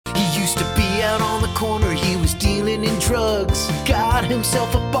Used to be out on the corner, he was dealing in drugs. Got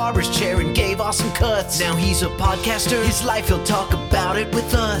himself a barber's chair and gave awesome cuts. Now he's a podcaster, his life, he'll talk about it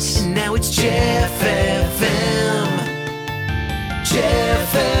with us. And now it's Jeff FM.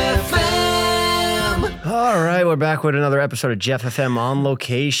 Jeff FM. All right, we're back with another episode of Jeff FM on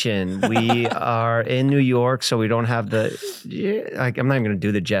location. We are in New York, so we don't have the... I'm not even going to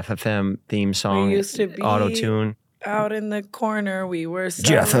do the Jeff FM theme song. We used to be auto-tune. Out in the corner, we were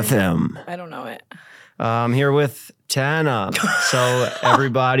Jeff FM. I don't know it. I'm here with Tana. So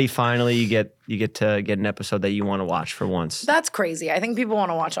everybody, finally, you get to get an episode that you want to watch for once. That's crazy. I think people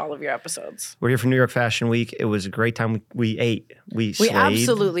want to watch all of your episodes. We're here for New York Fashion Week. It was a great time. We ate. We slayed.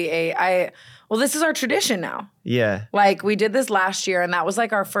 Absolutely ate. Well, this is our tradition now. Yeah. Like, we did this last year, and that was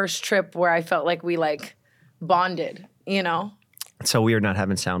like our first trip where I felt like we like bonded, you know? It's so weird not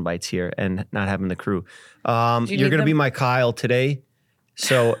having sound bites here and not having the crew. You're going to be my Kyle today.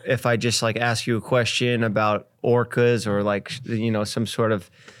 So if I just like ask you a question about orcas or like, you know, some sort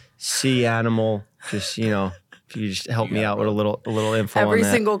of sea animal, just, you know, if you just help me out with a little info on that. Every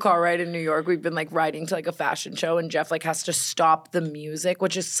single car ride in New York, we've been like riding to like a fashion show, and Jeff like has to stop the music,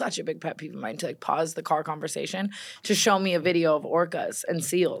 which is such a big pet peeve of mine, to like pause the car conversation to show me a video of orcas and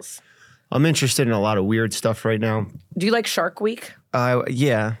seals. I'm interested in a lot of weird stuff right now. Do you like Shark Week?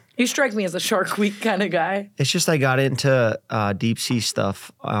 Yeah. You strike me as a Shark Week kind of guy. It's just I got into deep sea stuff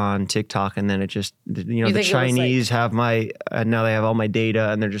on TikTok, and then it just, you know, the Chinese have my, now they have all my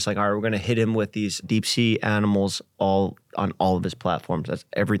data, and they're just like, all right, we're going to hit him with these deep sea animals all on all of his platforms. That's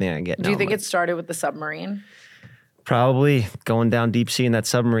everything I get now. Do you think it started with the submarine? Probably. Going down deep sea in that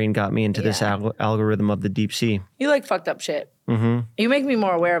submarine got me into this algorithm of the deep sea. You like fucked up shit. Mm-hmm. You make me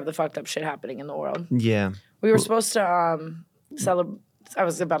more aware of the fucked up shit happening in the world. Yeah. We were supposed to celebrate. I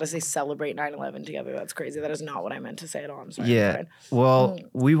was about to say celebrate 9/11 together. That's crazy. That is not what I meant to say at all. I'm sorry. Yeah. Well,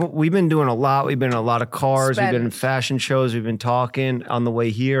 we've been doing a lot. We've been in a lot of cars. We've been in fashion shows. We've been talking. On the way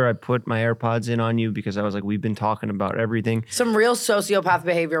here, I put my AirPods in on you because I was like, we've been talking about everything. Some real sociopath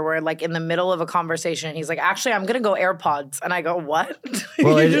behavior where like in the middle of a conversation, he's like, actually, I'm going to go AirPods. And I go, what?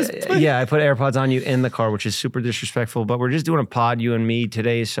 Well, I put AirPods on you in the car, which is super disrespectful. But we're just doing a pod, you and me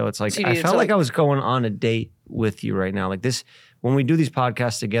today. So it's like, I felt like I was going on a date with you right now. Like this... When we do these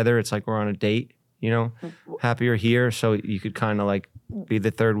podcasts together, it's like we're on a date, you know? Happy you're here, so you could kind of like be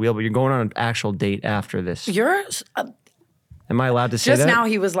the third wheel, but you're going on an actual date after this. Am I allowed to say that? Just now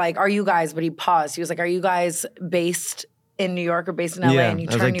he was like, are you guys, but he paused. He was like, are you guys based in New York or based in LA? Yeah, And you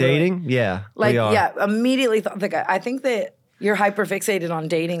I was like, dating? Yeah, like, we are. Yeah, immediately thought, like, I think that you're hyper-fixated on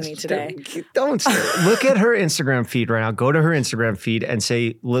dating me today. Don't look at her Instagram feed right now. Go to her Instagram feed and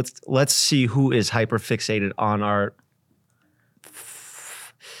say, let's see who is hyper-fixated on our...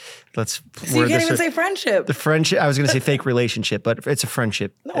 So you can't even say friendship. The friendship. I was going to say fake relationship, but it's a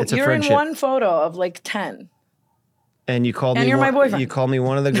friendship. No, it's a you're friendship. in one photo of like 10. And you called me. And you're my boyfriend. You called me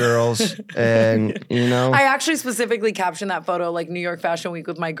one of the girls, and you know. I actually specifically captioned that photo like New York Fashion Week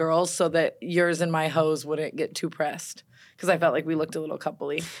with my girls, so that yours and my hoes wouldn't get too pressed, because I felt like we looked a little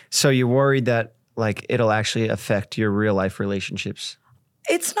coupley. So you're worried that like it'll actually affect your real life relationships?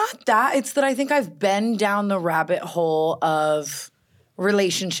 It's not that. It's that I think I've been down the rabbit hole of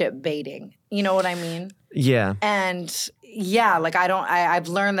relationship baiting. You know what I mean? Yeah. And yeah, like I've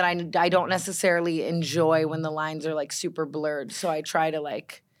learned that I don't necessarily enjoy when the lines are like super blurred. So I try to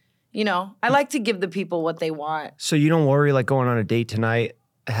like, you know, I like to give the people what they want. So you don't worry like going on a date tonight,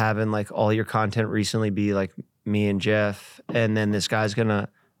 having like all your content recently be like me and Jeff, and then this guy's gonna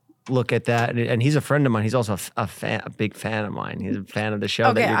look at that, and he's a friend of mine. He's also a big fan of mine. He's a fan of the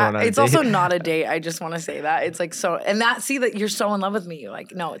show that you're going on. It's also not a date. I just want to say that. It's like so, and see that you're so in love with me. You're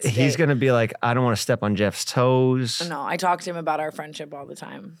like, no, it's a He's date. going to be like, I don't want to step on Jeff's toes. No, I talk to him about our friendship all the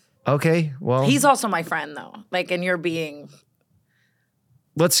time. Okay, well. He's also my friend though. Like, and you're being.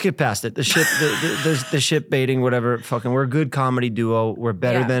 Let's skip past it. The ship, the ship baiting, whatever. Fucking, we're a good comedy duo. We're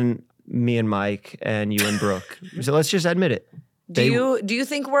better than me and Mike and you and Brooke. So let's just admit it. Do you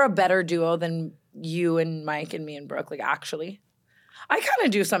think we're a better duo than you and Mike and me and Brooke? Like, actually, I kind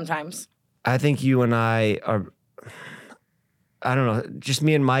of do sometimes. I think you and I are. I don't know. Just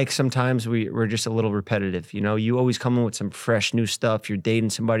me and Mike. Sometimes we're just a little repetitive. You know, you always come in with some fresh new stuff. You're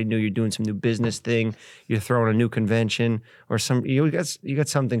dating somebody new. You're doing some new business thing. You're throwing a new convention or you got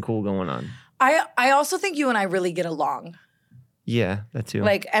something cool going on. I also think you and I really get along. Yeah, that too.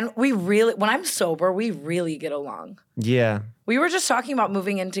 Like, and when I'm sober, we really get along. Yeah. We were just talking about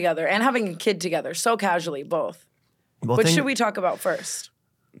moving in together and having a kid together, so casually, both. Well, What should we talk about first?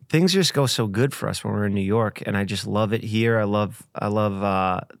 Things just go so good for us when we're in New York, and I just love it here. I love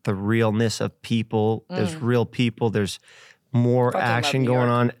the realness of people. There's real people. There's more Fucking action love New going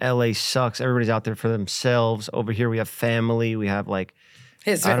on. LA sucks. Everybody's out there for themselves. Over here we have family. We have like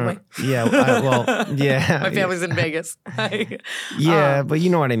His family. Yeah. Yeah. My family's in Vegas. Yeah, but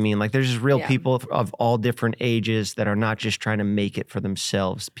you know what I mean. Like, there's just real Yeah. people of all different ages that are not just trying to make it for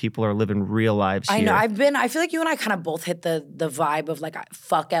themselves. People are living real lives here. I know. I feel like you and I kind of both hit the vibe of like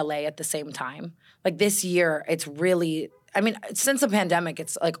fuck LA at the same time. Like this year, it's really. I mean, since the pandemic,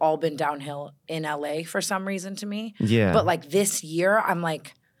 it's like all been downhill in LA for some reason to me. Yeah. But like this year, I'm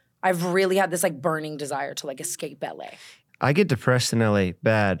like, I've really had this like burning desire to like escape LA. I get depressed in LA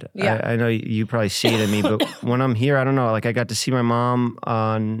bad. Yeah. I know you probably see it in me, but when I'm here, I don't know. Like, I got to see my mom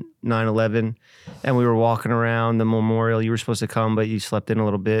on 9/11, and we were walking around the memorial. You were supposed to come, but you slept in a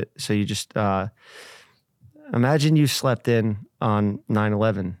little bit. So you just imagine you slept in on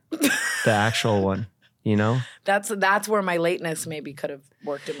 9/11, the actual one. You know? That's where my lateness maybe could have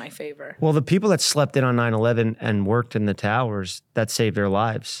worked in my favor. Well, the people that slept in on 9/11 and worked in the towers, that saved their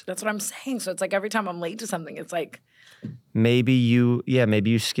lives. That's what I'm saying. So it's like every time I'm late to something, it's like. Maybe you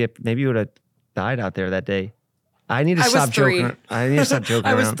skipped. Maybe you would have died out there that day. I need to stop joking. I need to stop joking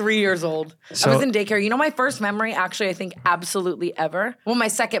I was around. 3 years old. So, I was in daycare. You know, my first memory, actually, I think absolutely ever. Well, my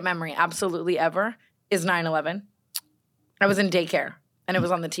second memory, absolutely ever, is 9/11. I was in daycare. And it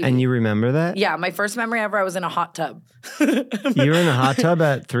was on the TV. And you remember that? Yeah, my first memory ever, I was in a hot tub. You were in a hot tub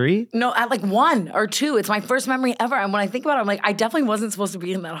at 3? No, at like 1 or 2. It's my first memory ever. And when I think about it, I'm like, I definitely wasn't supposed to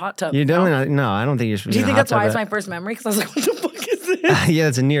be in that hot tub. You're definitely not. No, I don't think you're supposed to be in a hot tub. Do you think that's why it's my first memory? Because I was like, what the fuck is this? Yeah,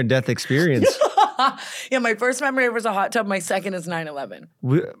 it's a near-death experience. Yeah, my first memory ever was a hot tub. My second is 9/11.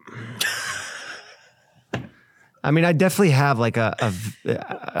 I mean, I definitely have like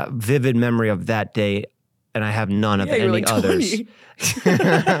a vivid memory of that day, and I have none of any like others. 20.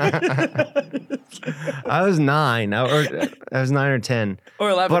 I was 9. I was 9 or 10.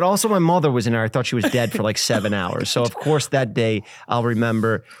 Or 11. But also my mother was in there. I thought she was dead for like 7 hours. So of course that day I'll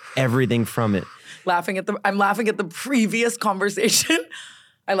remember everything from it. I'm laughing at the previous conversation.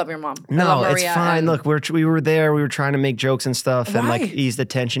 I love your mom. No, I love it's Maria fine. Look, we were there. We were trying to make jokes and stuff and like Why? ease the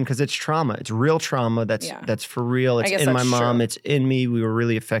tension because it's trauma. It's real trauma. That's for real. It's guess in my that's mom. true. It's in me. We were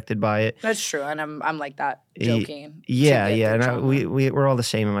really affected by it. That's true, and I'm like that, joking. Yeah, to get yeah. through And trauma. we're all the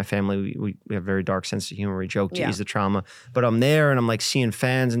same in my family. We have a very dark sense of humor. We joke to Yeah. ease the trauma. But I'm there and I'm like seeing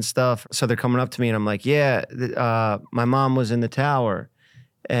fans and stuff. So they're coming up to me and I'm like, yeah, my mom was in the tower.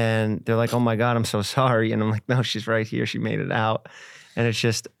 And they're like, oh my God, I'm so sorry. And I'm like, no, she's right here. She made it out. And it's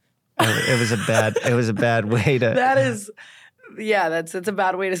just, it was a bad way to. That is, yeah, it's a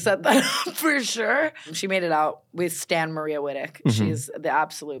bad way to set that up for sure. She made it out with Stan Maria Wittick. Mm-hmm. She's the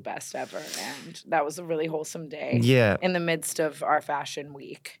absolute best ever. And that was a really wholesome day. Yeah. In the midst of our fashion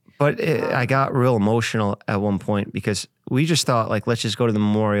week. But I got real emotional at one point because we just thought, like, let's just go to the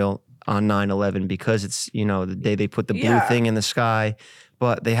memorial on 9/11 because it's, you know, the day they put the blue thing in the sky.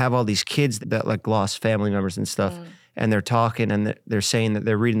 But they have all these kids that like lost family members and stuff. And they're talking and they're saying that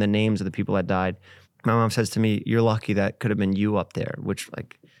they're reading the names of the people that died. My mom says to me, you're lucky that could have been you up there, which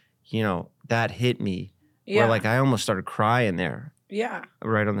like, you know, that hit me. Yeah. Where like I almost started crying there. Yeah.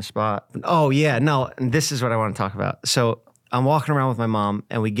 Right on the spot. Oh yeah, no, and this is what I want to talk about. So I'm walking around with my mom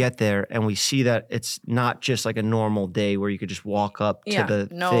and we get there and we see that it's not just like a normal day where you could just walk up to the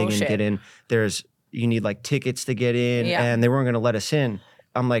thing and get in. You need like tickets to get in and they weren't going to let us in.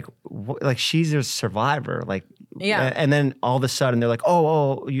 I'm like, she's a survivor. Like, and then all of a sudden they're like,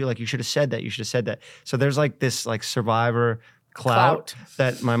 oh, you should have said that. You should have said that. So there's like this like survivor clout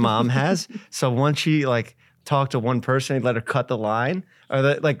that my mom has. So once she like talked to one person, they let her cut the line, or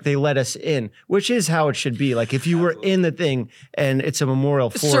they let us in, which is how it should be. Like if you were in the thing and it's a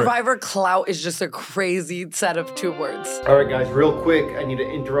memorial for Survivor clout is just a crazy set of 2 words. All right, guys, real quick, I need to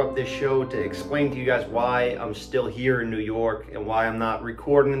interrupt this show to explain to you guys why I'm still here in New York and why I'm not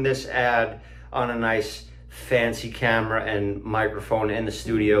recording this ad on a nice fancy camera and microphone in the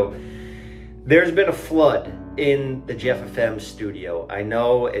studio. There's been a flood in the Jeff FM studio. I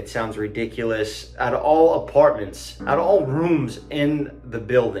know it sounds ridiculous. Out of all apartments, out of all rooms in the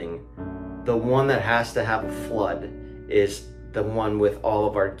building, the one that has to have a flood is the one with all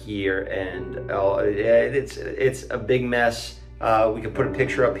of our gear, and it's a big mess. We can put a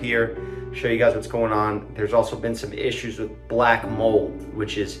picture up here, show you guys what's going on. There's also been some issues with black mold,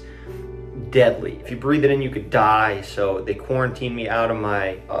 which is deadly. If you breathe it in, you could die. So they quarantined me out of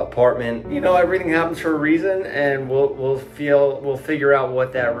my apartment. You know, everything happens for a reason, and we'll figure out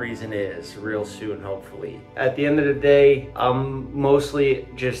what that reason is real soon, hopefully. At the end of the day, I'm mostly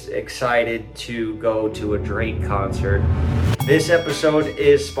just excited to go to a Drake concert. This episode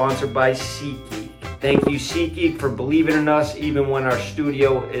is sponsored by SeatGeek. Thank you, SeatGeek, for believing in us even when our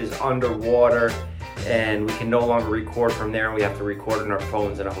studio is underwater. and we can no longer record from there, and we have to record in our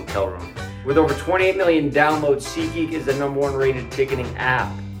phones in a hotel room. With over 28 million downloads, SeatGeek is the #1 rated ticketing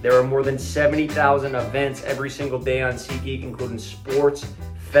app. There are more than 70,000 events every single day on SeatGeek, including sports,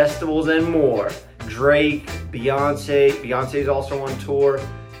 festivals, and more. Drake, Beyonce is also on tour.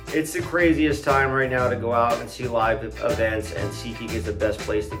 It's the craziest time right now to go out and see live events, and SeatGeek is the best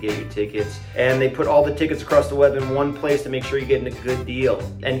place to get your tickets. And they put all the tickets across the web in one place to make sure you're getting a good deal.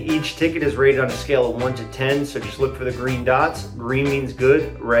 And each ticket is rated on a scale of 1 to 10, so just look for the green dots. Green means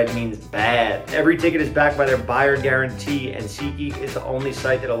good, red means bad. Every ticket is backed by their buyer guarantee, and SeatGeek is the only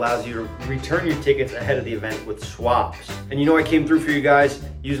site that allows you to return your tickets ahead of the event with swaps. And you know I came through for you guys?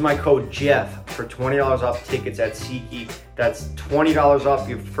 Use my code JEFF for $20 off tickets at SeatGeek. That's $20 off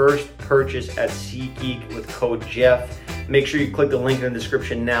your first purchase at SeatGeek with code JEFF. Make sure you click the link in the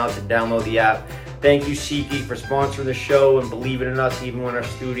description now to download the app. Thank you, SeatGeek, for sponsoring the show and believing in us even when our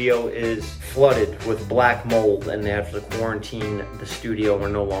studio is flooded with black mold and they have to quarantine the studio. We're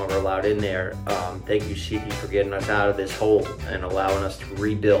no longer allowed in there. Thank you, SeatGeek, for getting us out of this hole and allowing us to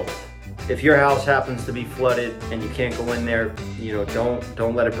rebuild. If your house happens to be flooded and you can't go in there,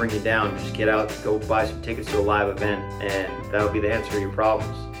 don't let it bring you down. Just get out, go buy some tickets to a live event, and that'll be the answer to your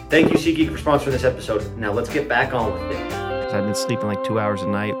problems. Thank you, SeatGeek, for sponsoring this episode. Now let's get back on with it. I've been sleeping like 2 hours a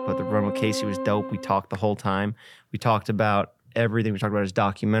night, but the run with Casey was dope. We talked the whole time. We talked about everything. We talked about his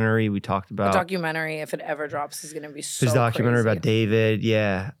documentary. We talked about... The documentary, if it ever drops, is going to be so his documentary crazy. About David,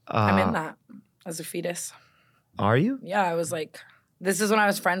 yeah. I'm in that as a fetus. Are you? Yeah, I was like... This is when I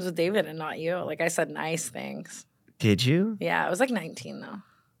was friends with David and not you. Like, I said nice things. Did you? Yeah, I was like 19, though.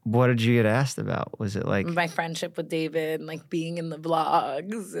 What did you get asked about? Was it like... My friendship with David and, like, being in the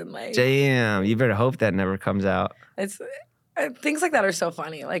vlogs and, like... Damn, you better hope that never comes out. It's... Things like that are so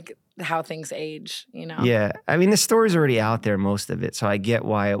funny, like how things age, you know? Yeah. I mean, the story's already out there, most of it, so I get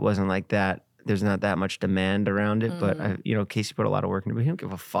why it wasn't like that. There's not that much demand around it, but Casey put a lot of work into it. He don't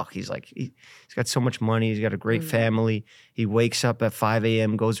give a fuck. He's like, he's got so much money. He's got a great family. He wakes up at 5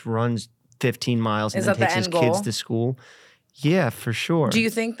 a.m., runs 15 miles, and then takes his kids to school. Yeah, for sure. Do you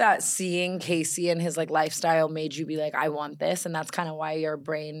think that seeing Casey and his like lifestyle made you be like, I want this, and that's kind of why your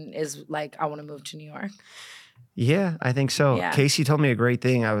brain is like, I want to move to New York? Yeah, I think so. Yeah. Casey told me a great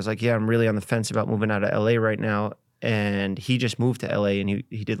thing. I was like, yeah, I'm really on the fence about moving out of LA right now. And he just moved to LA and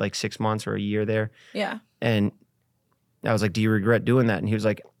he did like 6 months or a year there. Yeah. And I was like, do you regret doing that? And he was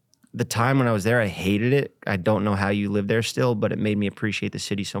like, the time when I was there, I hated it. I don't know how you live there still, but it made me appreciate the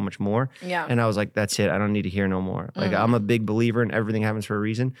city so much more. Yeah. And I was like, that's it. I don't need to hear no more. Like, I'm a big believer in everything happens for a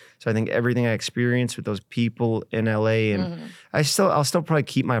reason. So I think everything I experienced with those people in LA, and I'll still probably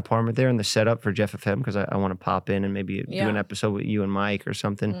keep my apartment there and the setup for Jeff FM because I want to pop in and maybe do an episode with you and Mike or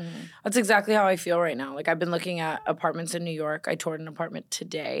something. That's exactly how I feel right now. Like, I've been looking at apartments in New York. I toured an apartment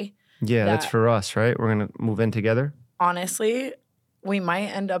today. Yeah, that's for us, right? We're going to move in together. Honestly, we might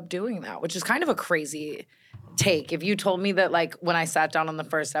end up doing that, which is kind of a crazy take. If you told me that, like, when I sat down on the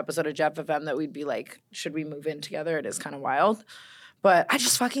first episode of Jeff FM that we'd be like, should we move in together? It is kind of wild. But I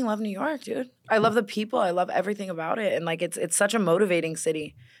just fucking love New York, dude. I love the people. I love everything about it. And, like, it's such a motivating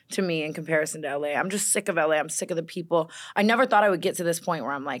city to me in comparison to LA. I'm just sick of LA. I'm sick of the people. I never thought I would get to this point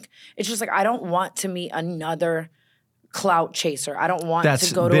where I'm like, it's just like, I don't want to meet another clout chaser. I don't want to go to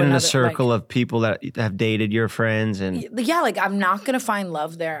another... That's been in a circle of people that have dated your friends and... Yeah, like, I'm not going to find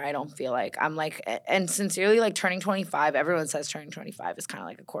love there, I don't feel like. I'm like... And sincerely, like, turning 25, everyone says turning 25 is kind of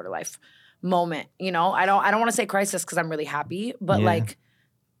like a quarter life moment, you know? I don't want to say crisis because I'm really happy, but, like,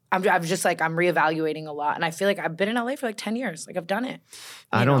 I'm just, like, I'm reevaluating a lot. And I feel like I've been in LA for, like, 10 years. Like, I've done it.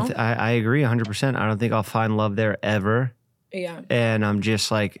 I agree 100%. I don't think I'll find love there ever. Yeah. And I'm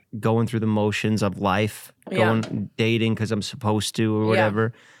just like going through the motions of life, dating because I'm supposed to or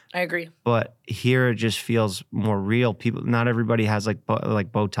whatever. I agree. But here it just feels more real. People, not everybody has like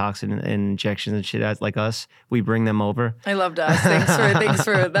Botox and injections and shit like us. We bring them over. I loved us. Thanks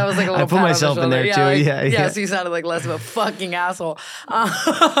for that was like a little. I put myself in there too. Like, yeah. So you sounded like less of a fucking asshole.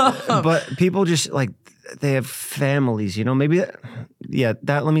 But people just like they have families, you know. Maybe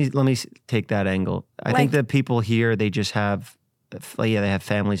let me take that angle. I think that people here they just have they have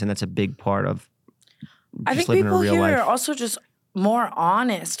families, and that's a big part of. I think living people a real here life. are also just more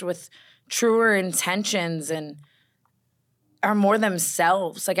honest with truer intentions and are more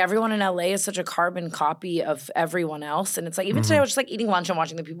themselves. Like, everyone in LA is such a carbon copy of everyone else. And it's like, even today I was just like eating lunch and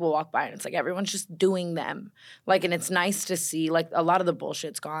watching the people walk by, and it's like everyone's just doing them. Like, and it's nice to see, like, a lot of the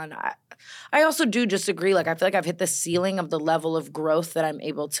bullshit's gone. I also do disagree. Like, I feel like I've hit the ceiling of the level of growth that I'm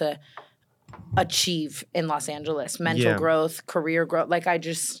able to achieve in Los Angeles. Mental growth, career growth. Like, I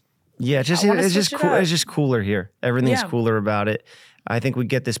just... Yeah, it's just cooler here. Everything's cooler about it. I think we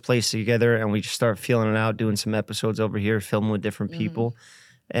get this place together and we just start feeling it out, doing some episodes over here, filming with different people.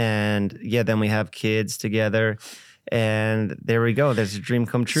 And yeah, then we have kids together. And there we go. There's a dream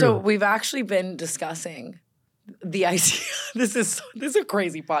come true. So we've actually been discussing the idea. This is a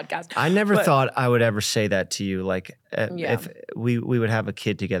crazy podcast. I never thought I would ever say that to you. Like if we would have a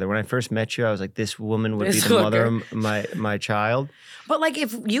kid together. When I first met you, I was like, this woman would be the mother of my child. But like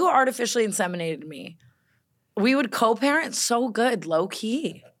if you artificially inseminated me, we would co-parent so good, low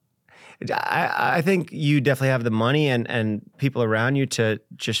key. I think you definitely have the money and people around you to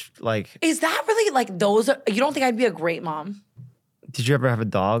just like. Is that really like those? You don't think I'd be a great mom? Did you ever have a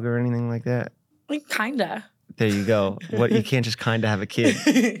dog or anything like that? Like kinda. There you go. What you can't just kinda have a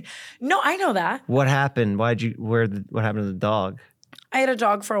kid. No, I know that. What happened? What happened to the dog? I had a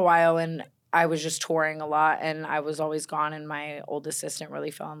dog for a while and I was just touring a lot and I was always gone and my old assistant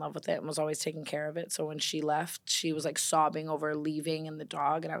really fell in love with it and was always taking care of it. So when she left, she was like sobbing over leaving and the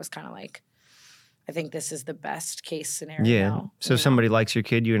dog and I was kind of like, I think this is the best case scenario. Yeah. So if somebody likes your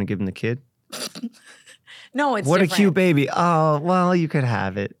kid, you're going to give them the kid? No, it's What different. A cute baby. Oh, well, you could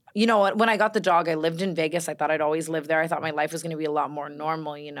have it. You know what? When I got the dog, I lived in Vegas. I thought I'd always live there. I thought my life was going to be a lot more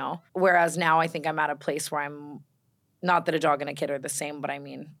normal, you know? Whereas now I think I'm at a place where I'm, not that a dog and a kid are the same, but I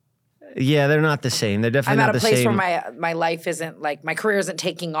mean... Yeah, they're not the same. They're definitely not the same. I'm at a place where my life isn't like, my career isn't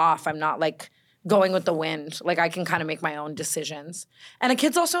taking off. I'm not like going with the wind. Like I can kind of make my own decisions. And a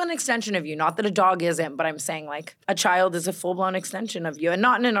kid's also an extension of you. Not that a dog isn't, but I'm saying like a child is a full-blown extension of you. And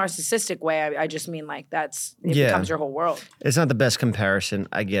not in a narcissistic way. I just mean like it becomes your whole world. It's not the best comparison.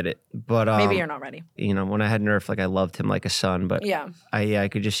 I get it. But maybe you're not ready. You know, when I had Nerf, like I loved him like a son. But I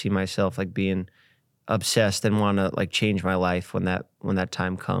could just see myself like being obsessed and want to like change my life when that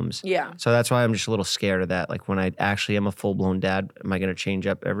time comes. Yeah. So that's why I'm just a little scared of that. Like when I actually am a full-blown dad, am I going to change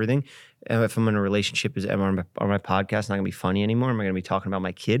up everything? And if I'm in a relationship, am I on my podcast not going to be funny anymore? Am I going to be talking about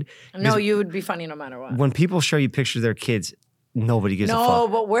my kid? Because no, you would be funny no matter what. When people show you pictures of their kids, nobody gives a fuck. No,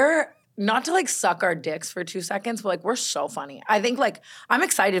 but we're not to like suck our dicks for 2 seconds, but like we're so funny. I think like I'm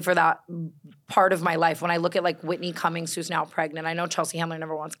excited for that part of my life when I look at like Whitney Cummings, who's now pregnant. I know Chelsea Handler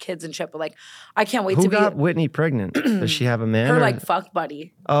never wants kids and shit, but like I can't wait to be. Who got Whitney pregnant? Does she have a man? Her like fuck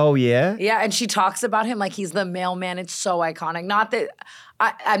buddy. Oh yeah? Yeah, and she talks about him like he's the mailman. It's so iconic. Not that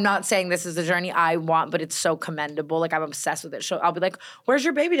I'm not saying this is the journey I want, but it's so commendable. Like I'm obsessed with it. I'll be like, "Where's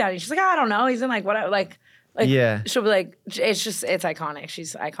your baby daddy?" She's like, "I don't know. He's in like what?" Like yeah. She'll be like, it's iconic.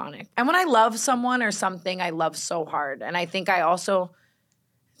 She's iconic. And when I love someone or something, I love so hard. And I think I also,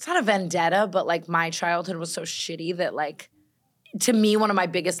 it's not a vendetta, but like my childhood was so shitty that like, to me, one of my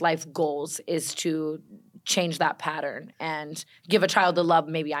biggest life goals is to change that pattern and give a child the love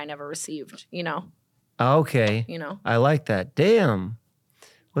maybe I never received, you know? Okay. You know? I like that. Damn.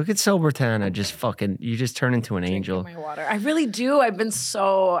 Look at sober Tana. You just turn into an angel. My water. I really do. I've been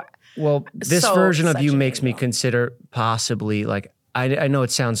so... Well, this version of you makes me consider possibly like, I know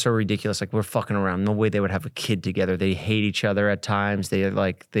it sounds so ridiculous, like we're fucking around. No way they would have a kid together. They hate each other at times. They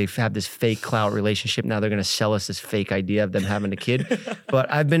have this fake clout relationship. Now they're going to sell us this fake idea of them having a kid.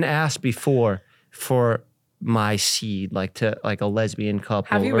 But I've been asked before for my seed, like to like a lesbian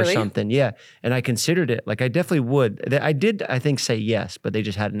couple or something. Yeah. And I considered it. Like I definitely would. I did, I think, say yes, but they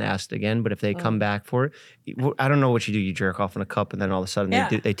just hadn't asked again. But if they come back for it, I don't know what you do. You jerk off in a cup and then all of a sudden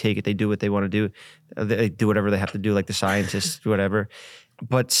they take it, they do what they want to do. They do whatever they have to do, like the scientists, whatever.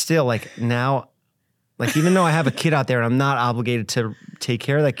 But still, like now, like even though I have a kid out there, I'm not obligated to take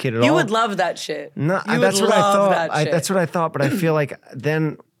care of that kid at all. You would love that shit. No, that's what I thought. That's what I thought. But I feel like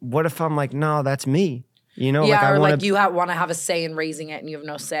then what if I'm like, no, that's me. You know, yeah, like you want to have a say in raising it and you have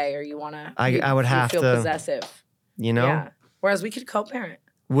no say, or you want to. I would have feel to possessive. You know. Yeah. Whereas we could co-parent.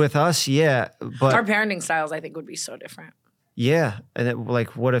 With us, yeah, but our parenting styles, I think, would be so different. Yeah, and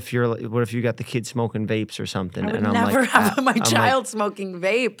like, what if you got the kid smoking vapes or something? I would never have my child smoking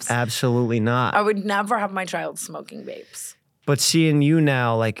vapes. Absolutely not. I would never have my child smoking vapes. But seeing you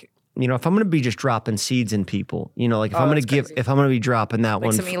now, like. You know, if I'm going to be just dropping seeds in people, you know, like if I'm going to be dropping that like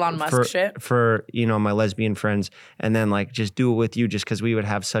one some Elon Musk shit for, you know, my lesbian friends, and then like just do it with you just because we would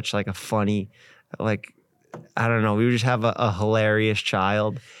have such like a funny, like, I don't know, we would just have a hilarious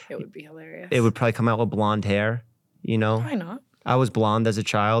child. It would be hilarious. It would probably come out with blonde hair, you know? Why not? I was blonde as a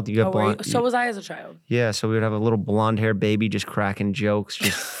child. You have blonde. So was I as a child. Yeah, so we would have a little blonde hair baby just cracking jokes,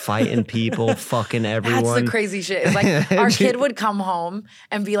 just fighting people, fucking everyone. That's the crazy shit. It's like our kid would come home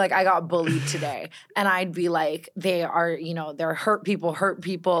and be like, I got bullied today. And I'd be like, they are, you know, they're hurt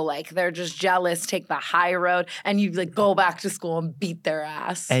people. Like they're just jealous, take the high road. And you'd like go back to school and beat their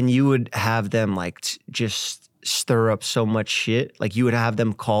ass. And you would have them like just stir up so much shit. Like you would have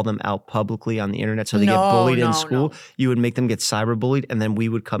them call them out publicly on the internet so they get bullied in school. No. You would make them get cyberbullied, and then we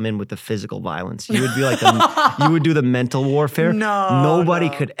would come in with the physical violence. You would be like, you would do the mental warfare. Nobody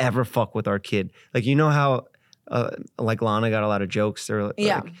could ever fuck with our kid. Like, you know how like Lana got a lot of jokes. They're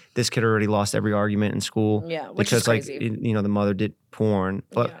like, this kid already lost every argument in school. Yeah, which because is crazy. Like, you know, the mother did porn.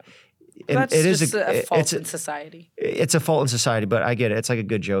 But that's just a fault in society. It's a fault in society, but I get it. It's like a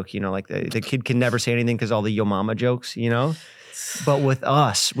good joke, you know, like the kid can never say anything because all the yo mama jokes, you know? But with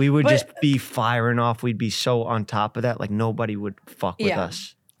us, we would just be firing off. We'd be so on top of that. Like nobody would fuck with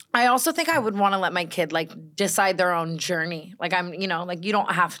us. I also think I would want to let my kid like decide their own journey. Like I'm, you know, like you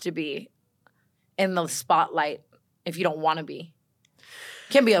don't have to be in the spotlight if you don't want to be.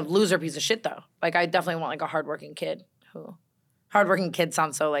 Can't be a loser piece of shit though. Like I definitely want like a hardworking kid who... Hardworking kid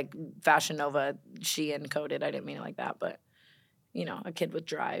sounds so like Fashion Nova, Shein coded. I didn't mean it like that, but you know, a kid with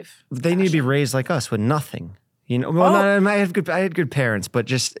drive. They need to be raised like us with nothing. You know, well, I had good parents, but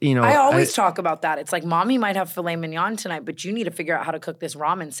just, you know. I always talk about that. It's like, mommy might have filet mignon tonight, but you need to figure out how to cook this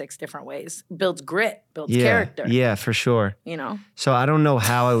ramen 6 different ways. Builds grit, builds character. Yeah, for sure. You know? So I don't know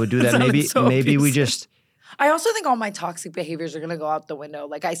how I would do that. Maybe we just. I also think all my toxic behaviors are going to go out the window.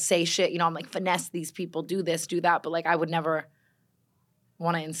 Like I say shit, you know, I'm like, finesse these people, do this, do that. But like, I would never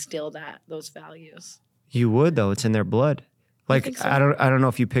want to instill those values. You would though. It's in their blood. Like so? I don't know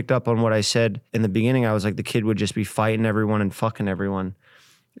if you picked up on what I said in the beginning. I was like, the kid would just be fighting everyone and fucking everyone,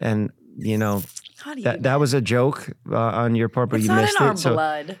 and you know that was a joke on your part, but you missed it. It's not in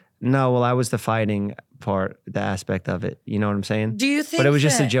our blood. No, well, I was the fighting part, the aspect of it. You know what I'm saying? Do you think? But it was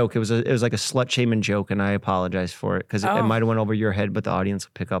just a joke. It was like a slut shaming joke, and I apologize for it because it might have went over your head, but the audience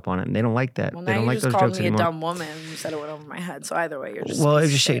will pick up on it, and they don't like that. Well, they don't like those Now you just jokes called me anymore. a dumb woman. You said it went over my head. So either way, you're just. Well, it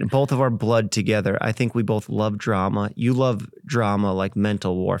was just saying both of our blood together. I think we both love drama. You love drama, like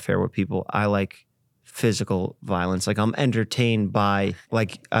mental warfare with people. I like physical violence. Like I'm entertained by,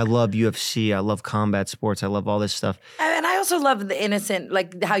 like I love UFC, I love combat sports, I love all this stuff. And I also love the innocent,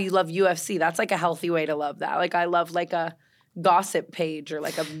 like how you love UFC. That's like a healthy way to love that. Like I love like a gossip page or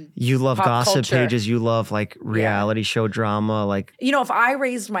like a You love pop gossip culture. pages, you love like reality show drama, like you know, if I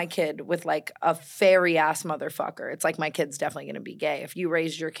raised my kid with like a fairy ass motherfucker, it's like my kid's definitely gonna be gay. If you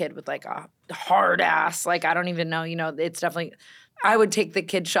raised your kid with like a hard ass, like I don't even know, you know, it's definitely I would take the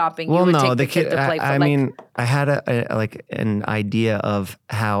kid shopping. Well, you would no, take the kid to play. I mean, I had an idea of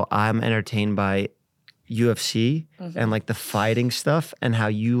how I'm entertained by UFC and like the fighting stuff, and how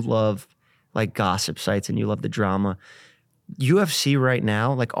you love like gossip sites and you love the drama. UFC right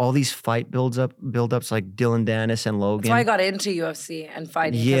now, like all these fight buildups like Dylan Dennis and Logan. That's why I got into UFC and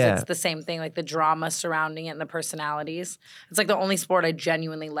fighting, because it's the same thing, like the drama surrounding it and the personalities. It's like the only sport I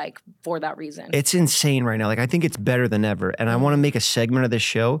genuinely like for that reason. It's insane right now. Like I think it's better than ever. And I want to make a segment of this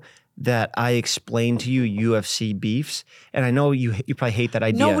show that I explain to you UFC beefs. And I know you probably hate that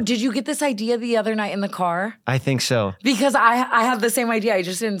idea. No, did you get this idea the other night in the car? I think so. Because I have the same idea. I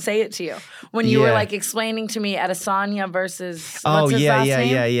just didn't say it to you. When you were like explaining to me Adesanya versus what's his last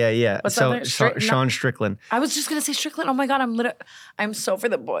name? Yeah. What's so Sean Strickland. I was just gonna say Strickland. Oh my God, I'm so for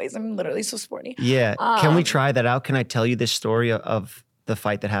the boys. I'm literally so sporty. Yeah. Can we try that out? Can I tell you this story of the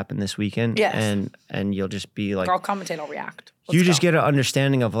fight that happened this weekend? Yes. And you'll just be like, I'll commentate, I'll react. You just get an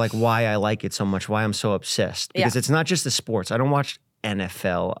understanding of like why I like it so much, why I'm so obsessed. Because it's not just the sports. I don't watch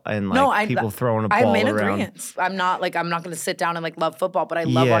NFL and like people throwing a ball around. I'm in agreement. I'm not going to sit down and like love football, but I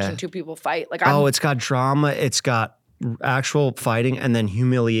love watching two people fight. Like it's got drama. It's got actual fighting and then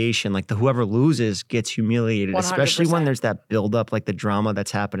humiliation. Like whoever loses gets humiliated, 100%. Especially when there's that build-up, like the drama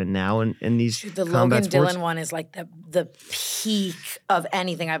that's happening now in these the combat Logan sports. Dylan one is like the peak of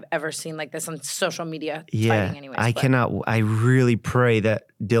anything I've ever seen like this on social media fighting anyways. I really pray that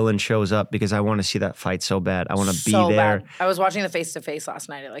Dylan shows up because I want to see that fight so bad. I want to be there. Bad. I was watching the face-to-face last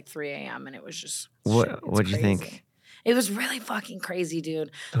night at like 3 a.m. and it was just What'd you think? It was really fucking crazy,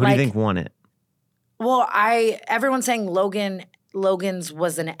 dude. Who do you think won it? Well, everyone's saying Logan's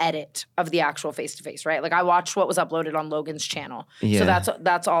was an edit of the actual face-to-face, right? Like I watched what was uploaded on Logan's channel. Yeah. So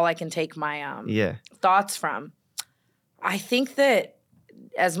that's all I can take my thoughts from. I think that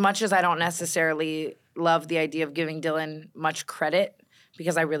as much as I don't necessarily love the idea of giving Dylan much credit,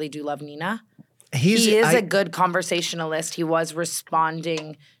 because I really do love Nina, he is a good conversationalist. He was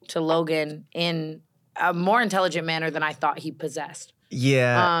responding to Logan in a more intelligent manner than I thought he possessed.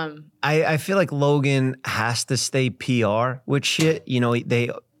 Yeah, I feel like Logan has to stay PR with shit. You know,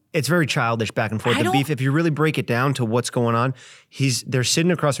 it's very childish back and forth. The beef, if you really break it down to what's going on, they're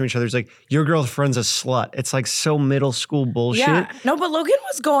sitting across from each other. He's like, your girlfriend's a slut. It's like so middle school bullshit. Yeah. No, but Logan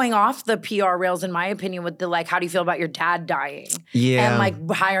was going off the PR rails, in my opinion, with the like, how do you feel about your dad dying? Yeah. And like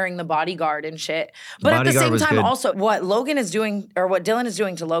hiring the bodyguard and shit. But at the same time, also, what Logan is doing, or what Dylan is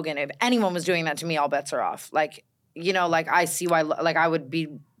doing to Logan, if anyone was doing that to me, all bets are off. Like, you know, like I see why, like I would be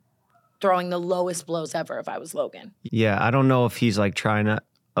throwing the lowest blows ever if I was Logan. Yeah. I don't know if he's like trying to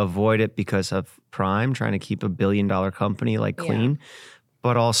avoid it because of Prime, trying to keep $1 billion company like clean. Yeah.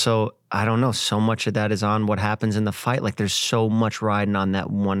 But also, I don't know, so much of that is on what happens in the fight. Like there's so much riding on that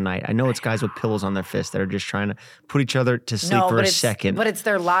one night. I know it's guys with pillows on their fists that are just trying to put each other to sleep for a second. But it's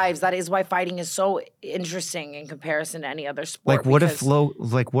their lives. That is why fighting is so interesting in comparison to any other sport. Like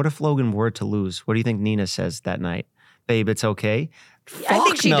what if Logan were to lose? What do you think Nina says that night? Babe, it's okay? I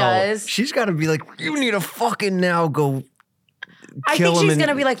think she does. She's got to be like, you need to fucking now go I think she's going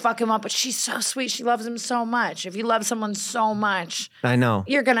to be like, fuck him up, but she's so sweet. She loves him so much. If you love someone so much, I know.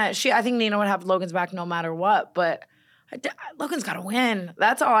 You're going to, I think Nina would have Logan's back no matter what, but Logan's got to win.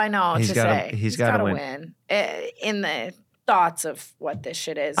 That's all I know to say. He's got to win. In the thoughts of what this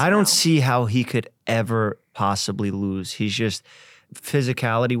shit is. I don't see how he could ever possibly lose. He's just,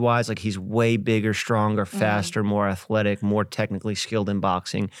 physicality wise, like he's way bigger, stronger, faster, more athletic, more technically skilled in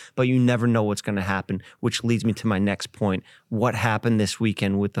boxing, but you never know what's going to happen, which leads me to my next point. What happened this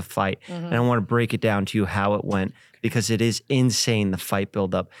weekend with the fight? And I want to break it down to you how it went, because it is insane, the fight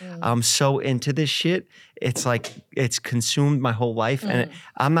buildup. I'm so into this shit. It's like, it's consumed my whole life, and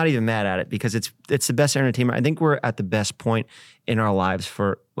I'm not even mad at it because it's the best entertainment. I think we're at the best point in our lives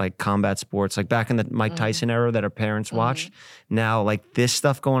for like combat sports, like back in the Mike Tyson era that our parents watched. Now, like this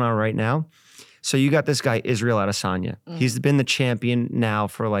stuff going on right now. So you got this guy, Israel Adesanya. He's been the champion now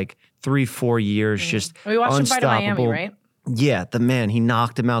for like 3-4 years, just we watched unstoppable. Him fight in Miami, right? Yeah, the man, he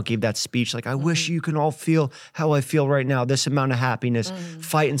knocked him out, gave that speech like, I wish you can all feel how I feel right now, this amount of happiness,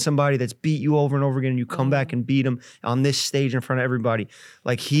 fighting somebody that's beat you over and over again, and you come back and beat him on this stage in front of everybody.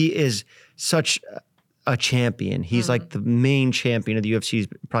 Like, he is such a champion. He's like the main champion of the UFC. He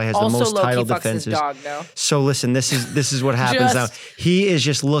probably has also, the most title defenses. His dog, no? So listen, this is what happens now. He is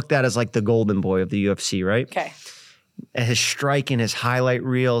just looked at as like the golden boy of the UFC, right? Okay. His striking, his highlight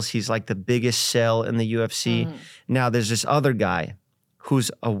reels, he's like the biggest sell in the UFC. Now there's this other guy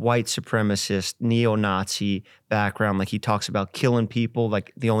who's a white supremacist, neo-Nazi background. Like he talks about killing people.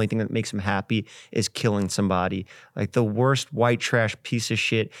 Like the only thing that makes him happy is killing somebody. Like the worst white trash piece of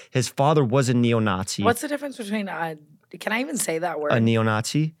shit. His father was a neo-Nazi. What's the difference between can I even say that word? A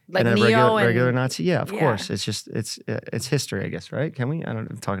neo-Nazi? Like and a neo regular Nazi? Yeah, of course. It's just, it's history, I guess, right? Can we? I'm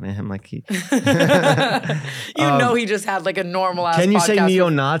talking to him like he... know he just had like a normal ass podcast. Can you say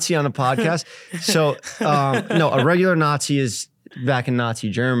neo-Nazi on a podcast? So, no, a regular Nazi is back in Nazi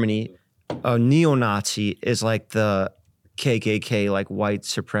Germany. A neo-Nazi is like the KKK, like white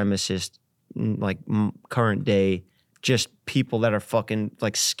supremacist, like current day, just people that are fucking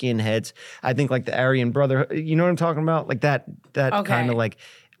like skinheads. I think like the Aryan Brotherhood, you know what I'm talking about? Like that kind of like.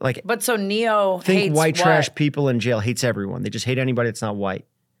 But so neo think hates white what? trash people in jail, hates everyone. They just hate anybody that's not white.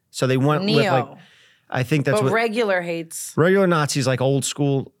 So they want neo. with like, I think that's what regular hates. Regular Nazis, like old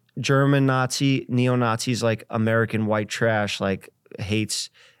school German Nazi, neo-Nazis, like American white trash, like hates,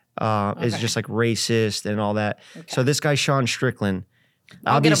 is just like racist and all that. Okay. So this guy, Sean Strickland,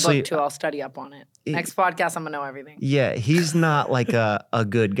 I'll get a book too. I'll study up on it. Next podcast, I'm gonna know everything. Yeah, he's not like a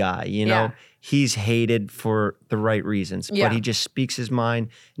good guy, you know? Yeah. He's hated for the right reasons, but he just speaks his mind,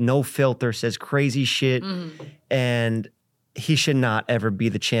 no filter, says crazy shit, and he should not ever be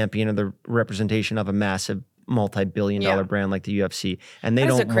the champion or the representation of a massive multi-billion-dollar brand like the UFC. And they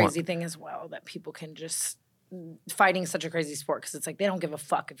That's a crazy thing as well, that people can just... Fighting such a crazy sport, because it's like they don't give a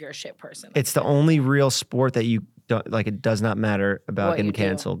fuck if you're a shit person. It's the only real sport that you don't like. It does not matter about getting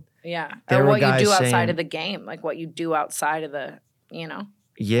canceled. Yeah, or what you do outside of the game, like what you do outside of the, you know.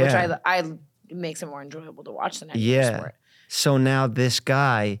 Yeah, which I makes it more enjoyable to watch than any other sport. So now this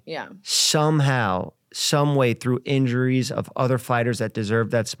guy, somehow, some way, through injuries of other fighters that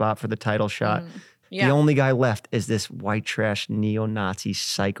deserve that spot for the title shot. The only guy left is this white trash neo-Nazi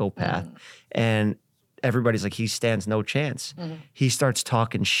psychopath, and everybody's like, he stands no chance. He starts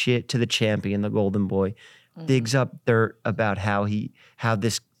talking shit to the champion, the golden boy, digs up dirt about how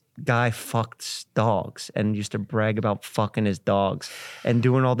this guy fucks dogs and used to brag about fucking his dogs and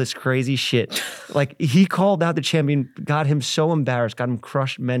doing all this crazy shit. Like, he called out the champion, got him so embarrassed, got him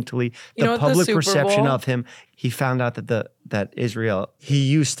crushed mentally. The public perception of him, he found out that Israel, he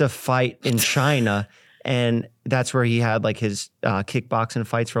used to fight in China And that's where he had like his kickboxing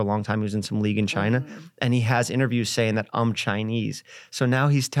fights for a long time. He was in some league in China. And he has interviews saying that I'm Chinese. So now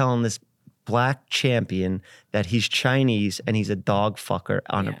he's telling this black champion that he's Chinese and he's a dog fucker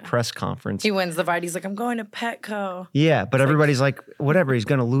on a press conference. He wins the fight. He's like, I'm going to Petco. Yeah, but everybody's like, whatever, he's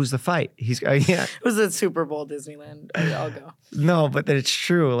going to lose the fight. He's yeah. It was at Super Bowl Disneyland. I'll go. No, but that it's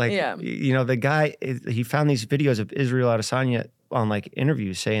true. Like, you know, the guy, he found these videos of Israel Adesanya on like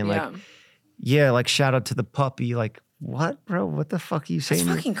interviews saying like, like shout out to the puppy. Like, what, bro? What the fuck are you saying?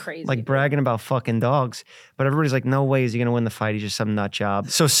 That's fucking crazy. Like bragging about fucking dogs. But everybody's like, no way is he going to win the fight. He's just some nut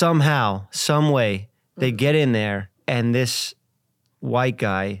job. So somehow, some way, they get in there and this white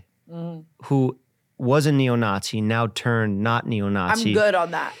guy who was a neo-Nazi now turned not neo-Nazi. I'm good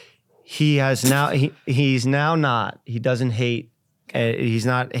on that. He has now, he's now not. He doesn't hate. He's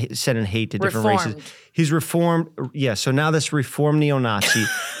not sending hate to different races. He's reformed. Yeah, so now this reformed neo-Nazi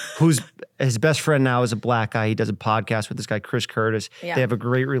who's his best friend now is a black guy. He does a podcast with this guy, Chris Curtis. Yeah. They have a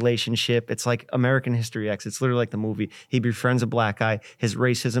great relationship. It's like American History X. It's literally like the movie. He befriends a black guy. His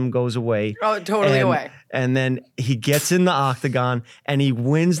racism goes away. Oh, totally away. And then he gets in the octagon and he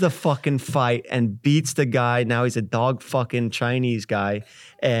wins the fucking fight and beats the guy. Now he's a dog fucking Chinese guy.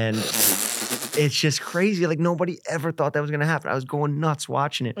 And it's just crazy. Like nobody ever thought that was going to happen. I was going nuts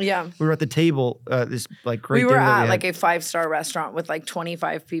watching it. Yeah. We were at the table, this like great We were dinner at like a 5-star restaurant with like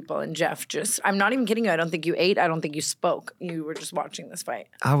 25 people and Jeff just, I'm not even kidding you. I don't think you ate. I don't think you spoke. You were just watching this fight.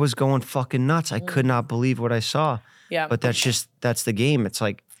 I was going fucking nuts. I could not believe what I saw. Yeah. But that's the game. It's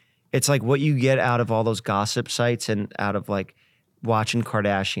like what you get out of all those gossip sites and out of like watching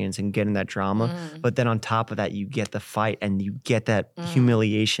Kardashians and getting that drama. But then on top of that, you get the fight and you get that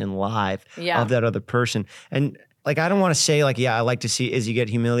humiliation live of that other person. And like, I don't want to say like, yeah, I like to see Izzy get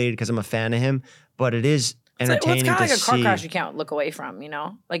humiliated because I'm a fan of him, but it is entertaining it's kind of like a car see. crash you can't look away from, you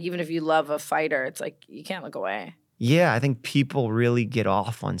know? Like even if you love a fighter, it's like you can't look away. Yeah, I think people really get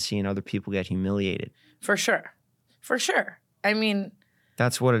off on seeing other people get humiliated. For sure. For sure. I mean...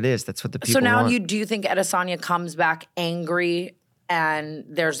 That's what it is. That's what the people want. So now want. do you think Adesanya comes back angry and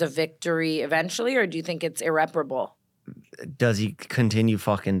there's a victory eventually, or do you think it's irreparable? Does he continue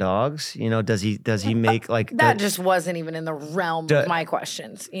fucking dogs? You know, does he make like... that just wasn't even in the realm of my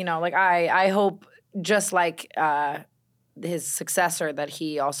questions. You know, like I hope just like his successor that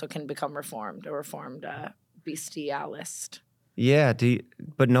he also can become a reformed bestialist. Yeah,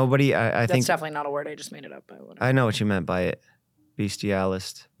 but nobody, I think... That's definitely not a word. I just made it up. I know what you meant by it.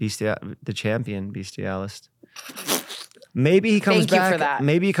 Bestialist. The champion, bestialist. Maybe he comes back. Thank you for that.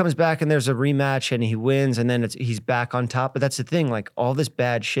 Maybe he comes back and there's a rematch and he wins and then he's back on top. But that's the thing. Like all this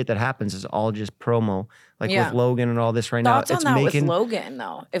bad shit that happens is all just promo. Like with Logan and all this right now. Thoughts on that with Logan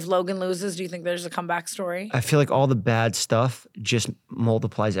though? If Logan loses, do you think there's a comeback story? I feel like all the bad stuff just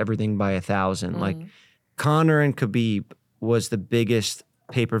multiplies everything by 1,000. Like Conor and Khabib was the biggest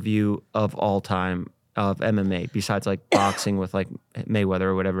pay-per-view of all time of MMA, besides like boxing with like Mayweather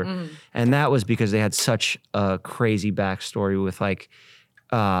or whatever. And that was because they had such a crazy backstory with like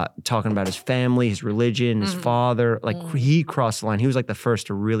talking about his family, his religion, his father. Like he crossed the line. He was like the first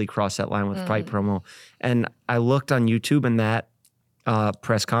to really cross that line with fight promo. And I looked on YouTube and that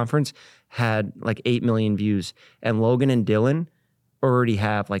press conference had like 8 million views. And Logan and Dylan already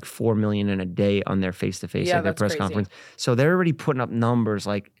have like 4 million in a day on their face-to-face like their press conference. So they're already putting up numbers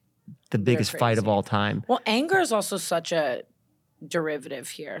like the biggest fight of all time. Well, anger is also such a derivative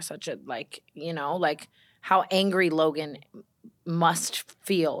here, such a like, you know, like how angry Logan must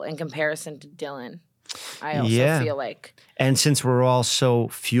feel in comparison to Dylan. I also feel like. And since we're all so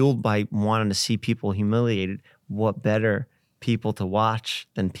fueled by wanting to see people humiliated, what better people to watch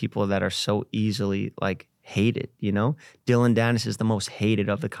than people that are so easily like hated, you know? Dylan Dennis is the most hated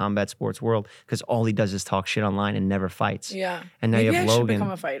of the combat sports world because all he does is talk shit online and never fights. Yeah. And now Maybe you have I Logan. Should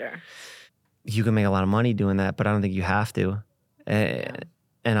become a fighter. You can make a lot of money doing that, but I don't think you have to. And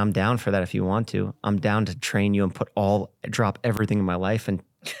I'm down for that if you want to. I'm down to train you and drop everything in my life and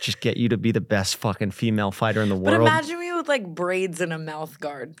just get you to be the best fucking female fighter in the world. But imagine me with like braids and a mouth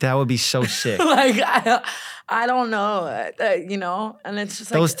guard. That would be so sick. Like, I don't know, you know? And it's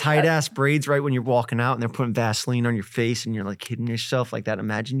just like... Those tight ass braids right when you're walking out and they're putting Vaseline on your face and you're like kidding yourself like that.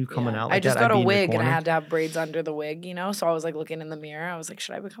 Imagine you coming out like that. I just got a wig and I had to have braids under the wig, you know? So I was like looking in the mirror. I was like,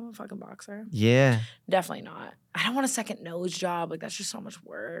 should I become a fucking boxer? Yeah. Definitely not. I don't want a second nose job. Like, that's just so much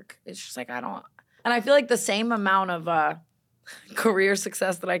work. It's just like, I don't... And I feel like the same amount of career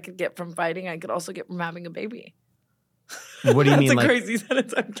success that I could get from fighting, I could also get from having a baby. What do you mean? That's like, a crazy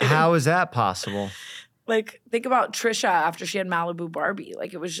sentence. I'm kidding. How is that possible? Like, think about Trisha after she had Malibu Barbie.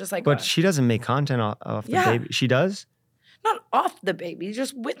 Like, it was just like... But she doesn't make content off the baby. She does? Not off the baby,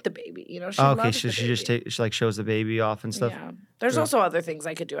 just with the baby. You know, she okay, loves so the she baby. just she like shows the baby off and stuff. Yeah, there's also other things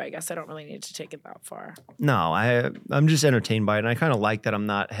I could do. I guess I don't really need to take it that far. No, I'm just entertained by it, and I kind of like that I'm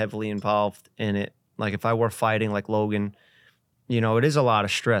not heavily involved in it. Like if I were fighting like Logan, you know, it is a lot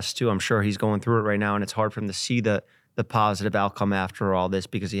of stress too. I'm sure he's going through it right now, and it's hard for him to see the positive outcome after all this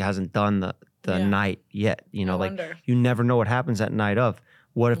because he hasn't done the night yet. You know, like you never know what happens that night of.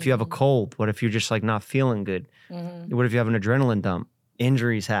 What if you have a cold? What if you're just like not feeling good? What if you have an adrenaline dump?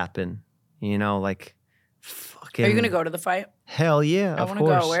 Injuries happen. You know, like fucking. Are you gonna go to the fight? Hell yeah, I of want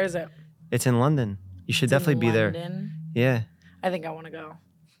course. to go. Where is it? It's in London. You should definitely be there. Yeah. I think I want to go.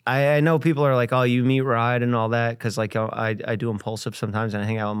 I know people are like, oh, you meet ride and all that because like I do Impulsive sometimes and I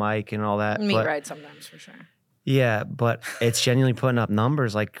hang out with Mike and all that. Meet ride sometimes for sure. Yeah, but it's genuinely putting up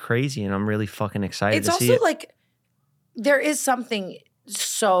numbers like crazy, and I'm really fucking excited to see it. It's also like there is something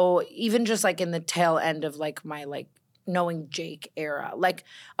so even just like in the tail end of like my like knowing Jake era, like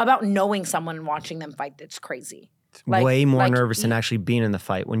about knowing someone and watching them fight that's crazy. Like, way more nervous than actually being in the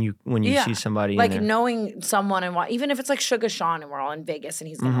fight when you see somebody like in there. Knowing someone and even if it's like Sugar Sean and we're all in Vegas and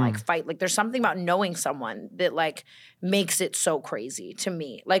he's gonna like fight, like there's something about knowing someone that like makes it so crazy to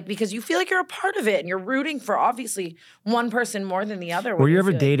me, like because you feel like you're a part of it and you're rooting for obviously one person more than the other. Were you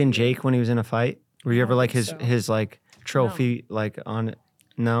ever dating Jake when he was in a fight? Were you ever like his like trophy like on it?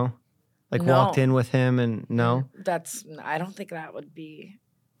 No, like walked in with him and no. I don't think that would be.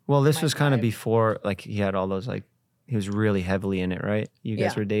 Well, this was kind of before like he had all those like. He was really heavily in it, right? You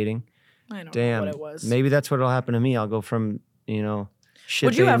guys were dating? I don't know what it was. Maybe that's what'll happen to me. I'll go from, you know, shit.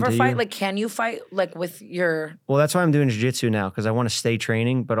 Would you ever fight? Like, can you fight like with your... Well, that's why I'm doing jiu-jitsu now, because I want to stay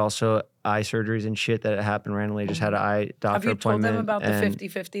training, but also eye surgeries and shit that happened randomly. I just had an eye doctor appointment. Have you told them about the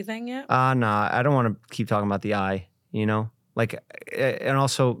 50-50 thing yet? Nah, I don't want to keep talking about the eye, you know? Like, and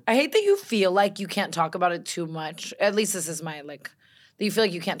also... I hate that you feel like you can't talk about it too much. At least this is my, like... That you feel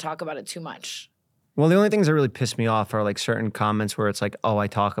like you can't talk about it too much. Well, the only things that really piss me off are like certain comments where it's like, oh, I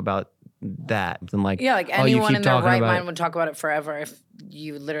talk about that. And like, yeah, like anyone in their right mind would talk about it forever if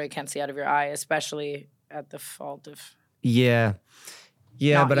you literally can't see out of your eye, especially at the fault of. Yeah.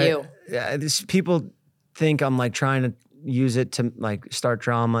 Yeah, not but you. People think I'm like trying to use it to like start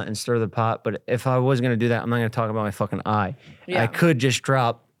drama and stir the pot. But if I was going to do that, I'm not going to talk about my fucking eye. Yeah. I could just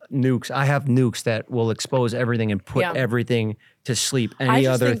drop nukes. I have nukes that will expose everything and put everything to sleep. Any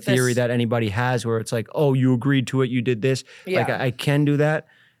other theory that anybody has where it's like, oh, you agreed to it, you did this. Yeah. Like I can do that.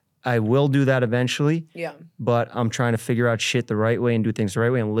 I will do that eventually. Yeah. But I'm trying to figure out shit the right way and do things the right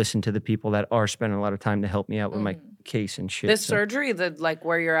way and listen to the people that are spending a lot of time to help me out with my case and shit. This surgery, like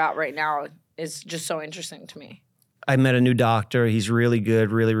where you're at right now, is just so interesting to me. I met a new doctor. He's really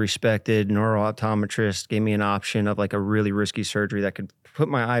good, really respected, neurooptometrist. Gave me an option of like a really risky surgery that could put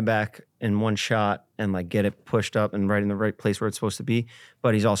my eye back in one shot and like get it pushed up and right in the right place where it's supposed to be.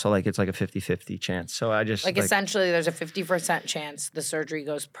 But he's also like, it's like a 50-50 chance. So I just... Like essentially there's a 50% chance the surgery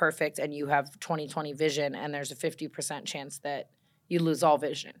goes perfect and you have 20/20 vision, and there's a 50% chance that you lose all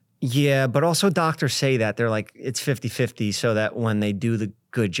vision. Yeah, but also doctors say that. They're like, it's 50-50 so that when they do the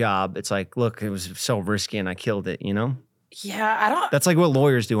good job, it's like, look, it was so risky and I killed it, you know? Yeah, I don't... That's like what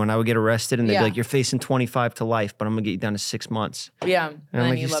lawyers do when I would get arrested and they'd be like, you're facing 25 to life, but I'm going to get you down to 6 months. Yeah. And I'm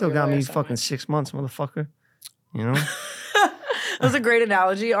like, you still got me fucking 6 months, motherfucker. You know? That's a great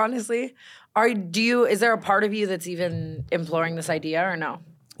analogy, honestly. Is there a part of you that's even imploring this idea or no?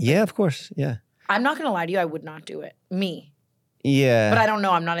 Yeah, of course. Yeah. I'm not going to lie to you. I would not do it. Me. Yeah. But I don't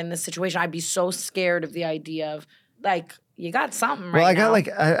know. I'm not in this situation. I'd be so scared of the idea of, like, you got something right now. Well, I got like,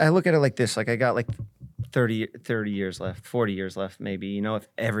 I look at it like this. Like, I got like 30 years left, 40 years left, maybe, you know, if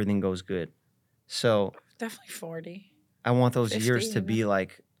everything goes good. So. Definitely 40. I want those years to be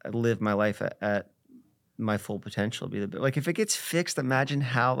like, I live my life at my full potential. Like, if it gets fixed, imagine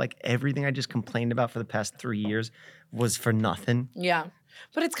how like everything I just complained about for the past 3 years was for nothing. Yeah.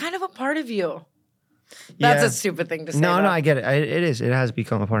 But it's kind of a part of you. That's a stupid thing to say. No, I get it. It is. It has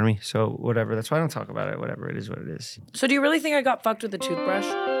become a part of me. So whatever. That's why I don't talk about it. Whatever. It is what it is. So do you really think I got fucked with a toothbrush?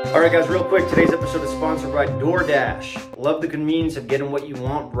 All right, guys, real quick. Today's episode is sponsored by DoorDash. Love the convenience of getting what you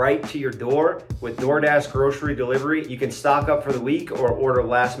want right to your door with DoorDash grocery delivery. You can stock up for the week or order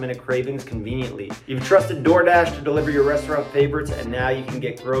last-minute cravings conveniently. You've trusted DoorDash to deliver your restaurant favorites, and now you can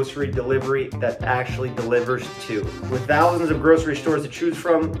get grocery delivery that actually delivers too. With thousands of grocery stores to choose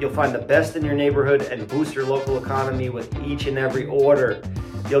from, you'll find the best in your neighborhood and boost your local economy with each and every order.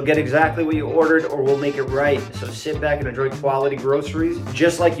 You'll get exactly what you ordered or we'll make it right. So sit back and enjoy quality groceries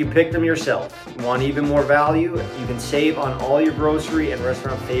just like you picked them yourself. Want even more value? You can save on all your grocery and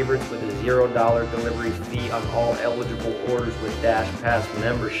restaurant favorites with a $0 delivery fee on all eligible orders with Dash Pass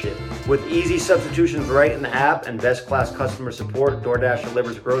membership. With easy substitutions right in the app and best class customer support, DoorDash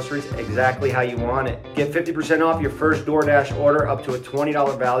delivers groceries exactly how you want it. Get 50% off your first DoorDash order up to a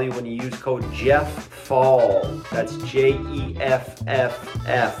 $20 value when you use code JEFFALL. That's JEFFFALL.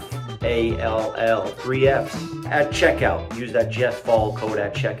 3 F's. At checkout, use that Jeff Fall code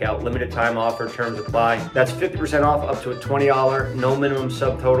at checkout. Limited time offer, terms apply. That's 50% off up to a $20, no minimum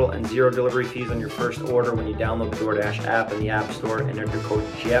subtotal, and 0 delivery fees on your first order when you download the DoorDash app in the App Store and enter code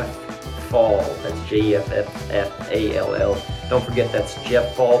JEFFALL. That's JEFFFALL. Don't forget that's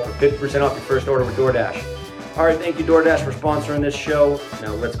Jeff Fall for 50% off your first order with DoorDash. All right, thank you, DoorDash, for sponsoring this show.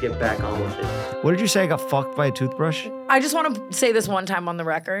 Now let's get back on with it. What did you say? I got fucked by a toothbrush? I just want to say this one time on the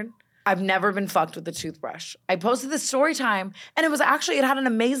record. I've never been fucked with a toothbrush. I posted this story time, and it had an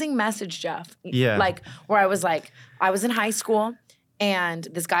amazing message, Jeff. Yeah. Like, where I was in high school, and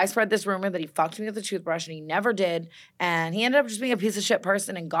this guy spread this rumor that he fucked me with a toothbrush, and he never did. And he ended up just being a piece of shit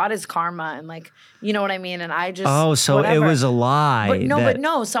person and got his karma, and like, you know what I mean? And I just it was a lie. But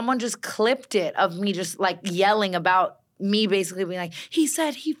no, someone just clipped it of me just like yelling about me basically being like, he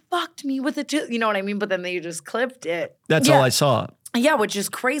said he fucked me with a tooth, you know what I mean? But then they just clipped it. That's all I saw. Yeah, which is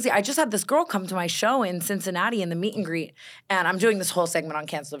crazy. I just had this girl come to my show in Cincinnati in the meet and greet, and I'm doing this whole segment on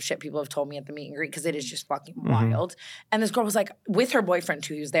cancel of shit people have told me at the meet and greet because it is just fucking wild. And this girl was like, with her boyfriend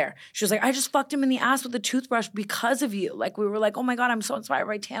too, he was there. She was like, I just fucked him in the ass with a toothbrush because of you. Like, we were like, oh my God, I'm so inspired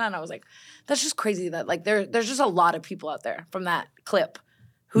by Tana. And I was like, that's just crazy that like there's just a lot of people out there from that clip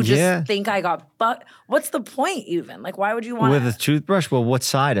who just think I got fucked. What's the point even? Like, why would you want with a toothbrush? Well, what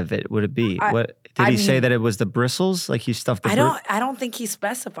side of it would it be? What did he say that it was the bristles? Like he stuffed the I don't think he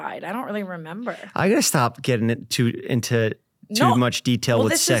specified. I don't really remember. I gotta stop getting into too much detail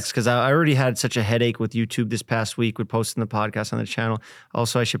with sex because I already had such a headache with YouTube this past week with posting the podcast on the channel.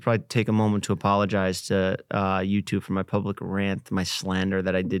 Also, I should probably take a moment to apologize to YouTube for my public rant, my slander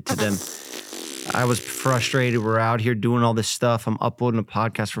that I did to them. I was frustrated. We're out here doing all this stuff. I'm uploading a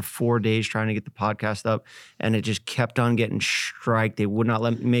podcast for 4 days trying to get the podcast up, and it just kept on getting striked. They would not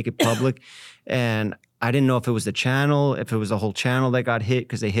let me make it public, and I didn't know if it was the channel, if it was the whole channel that got hit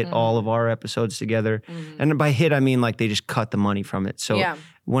because they hit all of our episodes together. And by hit, I mean like they just cut the money from it. So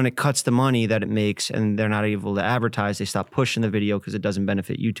when it cuts the money that it makes and they're not able to advertise, they stop pushing the video because it doesn't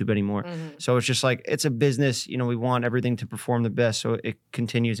benefit YouTube anymore. So it's just like, it's a business. You know, we want everything to perform the best so it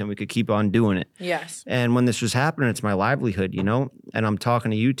continues and we could keep on doing it. Yes. And when this was happening, it's my livelihood, you know? And I'm talking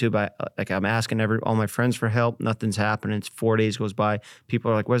to YouTube. I'm asking all my friends for help. Nothing's happening. It's 4 days goes by.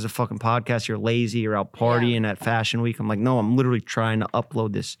 People are like, where's the fucking podcast? You're lazy. You're out partying at Fashion Week. I'm like, no, I'm literally trying to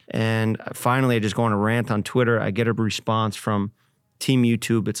upload this. And finally, I just go on a rant on Twitter. I get a response from Team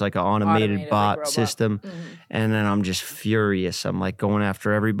YouTube. It's like an automated bot like system. And then I'm just furious. I'm like going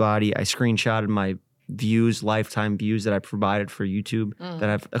after everybody. I screenshotted my views, lifetime views that I provided for YouTube that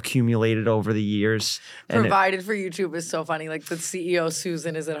I've accumulated over the years. Provided for YouTube is so funny. Like the CEO,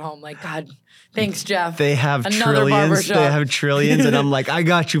 Susan, is at home like, God, thanks, Jeff. They have trillions. They have trillions. And I'm like, I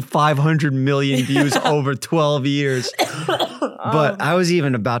got you 500 million views over 12 years. But I was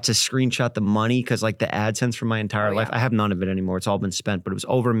even about to screenshot the money because like the AdSense for my entire life, I have none of it anymore. It's all been spent, but it was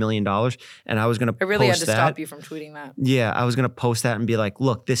over $1 million. And I was going to post that. I really had to stop you from tweeting that. Yeah, I was going to post that and be like,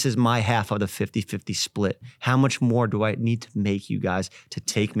 look, this is my half of the 50-50 split. How much more do I need to make you guys to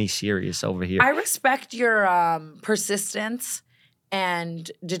take me serious over here? I respect your persistence and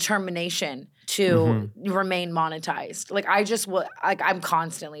determination to remain monetized. Like I'm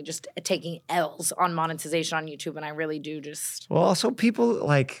constantly just taking L's on monetization on YouTube, and I really do just also people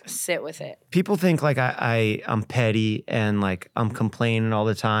like sit with it. People think like I'm petty and like I'm complaining all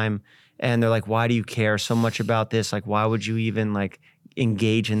the time, and they're like, why do you care so much about this? Like, why would you even like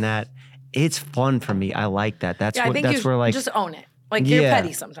engage in that? It's fun for me. I like that. That's where like just own it. Like you're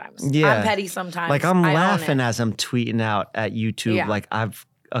petty sometimes. Yeah. I'm petty sometimes. Like I'm laughing as I'm tweeting out at YouTube. Yeah. Like I've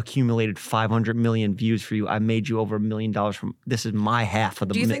accumulated 500 million views for you. I made you over $1 million from. This is my half of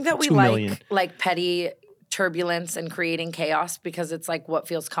the. Do you think that we like petty turbulence and creating chaos because it's like what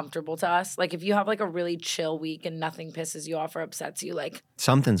feels comfortable to us? Like if you have like a really chill week and nothing pisses you off or upsets you, like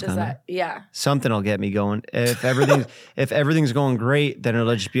something's coming. Something will get me going. If everything's going great, then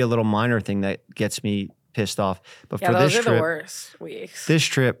it'll just be a little minor thing that gets me pissed off. But for those this are trip, the worst weeks. This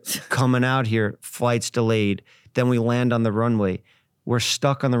trip coming out here, flights delayed. Then we land on the runway. We're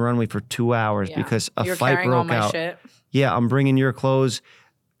stuck on the runway for 2 hours because a fight broke out. Shit. Yeah, I'm bringing your clothes.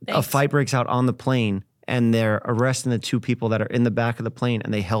 Thanks. A fight breaks out on the plane, and they're arresting the 2 people that are in the back of the plane,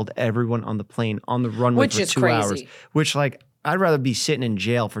 and they held everyone on the plane on the runway for 2 hours. Which, like, I'd rather be sitting in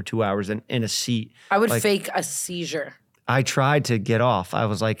jail for 2 hours than in a seat. I would fake a seizure. I tried to get off. I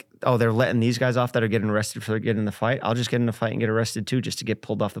was like, oh, they're letting these guys off that are getting arrested for getting in the fight. I'll just get in the fight and get arrested too, just to get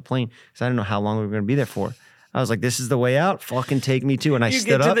pulled off the plane, because I didn't know how long we were going to be there for. I was like, this is the way out. Fucking take me too. And I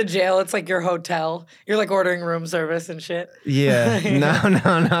stood up. You get to the jail. It's like your hotel. You're like ordering room service and shit. Yeah.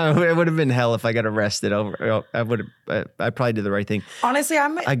 No. It would have been hell if I got arrested. I probably did the right thing. Honestly,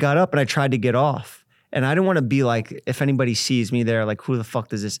 I got up and I tried to get off. And I didn't want to be like, if anybody sees me there, like, who the fuck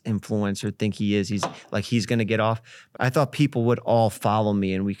does this influencer think he is? He's going to get off. I thought people would all follow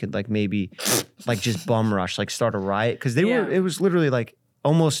me and we could like maybe like just bum rush, like start a riot. Because it was literally like,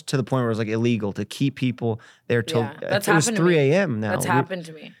 almost to the point where it was like illegal to keep people there till it was 3 a.m. now. That's happened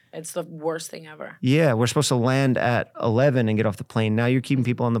to me. It's the worst thing ever. Yeah, we're supposed to land at 11 and get off the plane. Now you're keeping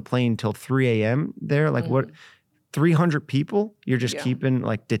people on the plane till 3 a.m. there. Like what? 300 people you're just keeping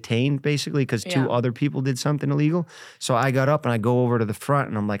like detained basically because 2 other people did something illegal. So I got up and I go over to the front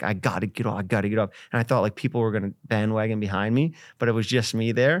and I'm like, I gotta get off. And I thought like people were gonna bandwagon behind me, but it was just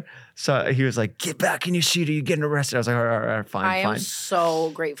me there. So he was like, get back in your seat or you're getting arrested. I was like, all right, fine. I am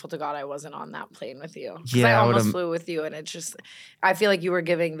so grateful to God I wasn't on that plane with you. Yeah, I almost flew with you and it's just, I feel like you were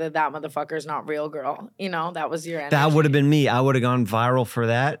giving that motherfucker's not real girl. You know, that was your energy. That would have been me. I would have gone viral for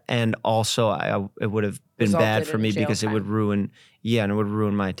that. And also it would have been bad for me because it would ruin, and it would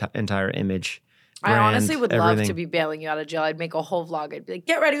ruin my entire image. I honestly would love to be bailing you out of jail. I'd make a whole vlog. I'd be like,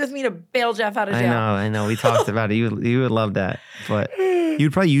 get ready with me to bail Jeff out of jail. I know. We talked about it. You would love that. But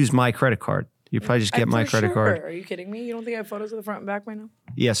you'd probably use my credit card. You'd probably just get my credit card. Are you kidding me? You don't think I have photos of the front and back right now?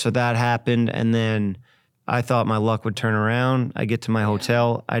 Yeah, so that happened. And then I thought my luck would turn around. I get to my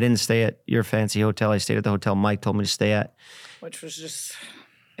hotel. I didn't stay at your fancy hotel. I stayed at the hotel Mike told me to stay at. Which was just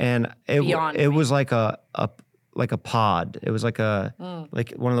and it was like a pod. It was like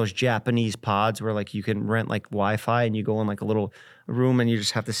like one of those Japanese pods where like you can rent like Wi-Fi and you go in like a little room and you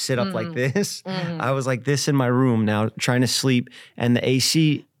just have to sit up like this. I was like this in my room now trying to sleep and the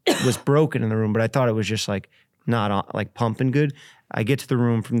AC was broken in the room, but I thought it was just like not on, like pumping good. I get to the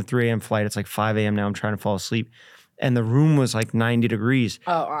room from the 3 a.m. flight. It's like 5 a.m. now. I'm trying to fall asleep. And the room was like 90 degrees.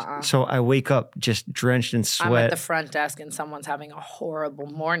 So I wake up just drenched in sweat. I'm at the front desk and someone's having a horrible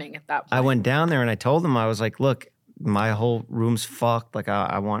morning at that point. I went down there and I told them, I was like, look, my whole room's fucked. Like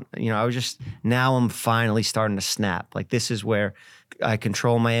I want, I was just, now I'm finally starting to snap. Like this is where I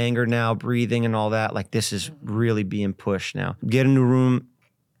control my anger now, breathing and all that. Like this is really being pushed now. Get a new room,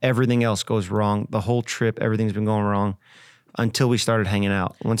 everything else goes wrong. The whole trip, everything's been going wrong until we started hanging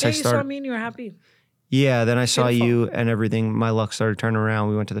out. Once I started, you saw me and you were happy. Yeah, then I saw you and everything. My luck started turning around.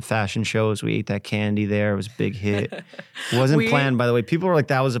 We went to the fashion shows. We ate that candy there. It was a big hit. It wasn't planned, by the way. People were like,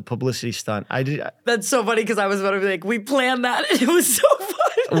 that was a publicity stunt. That's so funny because I was about to be like, we planned that. It was so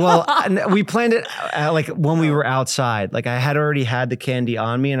fun. Well, we planned it like when we were outside. Like I had already had the candy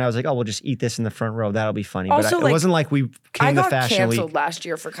on me and I was like, oh, we'll just eat this in the front row. That'll be funny. Also, but it wasn't like we came to Fashion Week. I got canceled last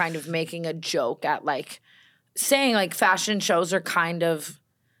year for kind of making a joke at like saying like fashion shows are kind of,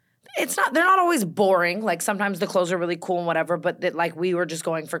 they're not always boring. Like sometimes the clothes are really cool and whatever, but that like we were just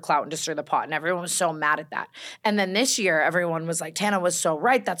going for clout and to stir the pot and everyone was so mad at that. And then this year everyone was like, Tana was so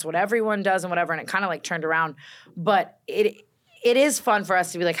right. That's what everyone does and whatever. And it kind of like turned around. But it is fun for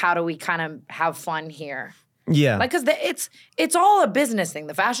us to be like, how do we kind of have fun here? Yeah. Like, cause it's all a business thing.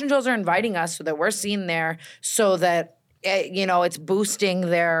 The fashion shows are inviting us so that we're seen there so that it's boosting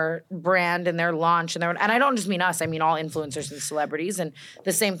their brand and their launch and I don't just mean us. I mean all influencers and celebrities, and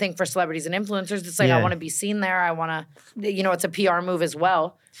the same thing for celebrities and influencers. It's like I want to be seen there. I want to, it's a PR move as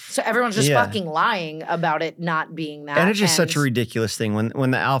well. So everyone's just fucking lying about it not being that. And it's just such a ridiculous thing when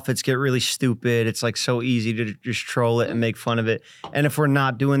the outfits get really stupid. It's like so easy to just troll it and make fun of it. And if we're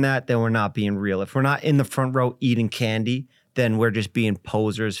not doing that, then we're not being real. If we're not in the front row eating candy, then we're just being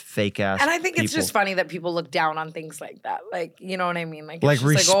posers, fake ass. And I think it's just funny that people look down on things like that. Like, you know what I mean? Like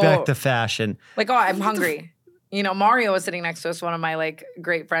respect the fashion. Like, oh, I'm hungry. Mario was sitting next to us, one of my like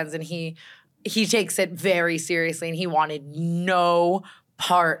great friends, and he takes it very seriously, and he wanted no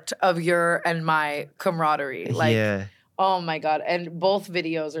part of your and my camaraderie. Like, oh my God. And both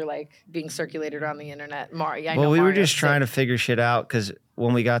videos are like being circulated around the internet. Well, we were just trying to figure shit out because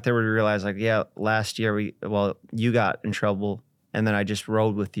when we got there, we realized like, last year you got in trouble and then I just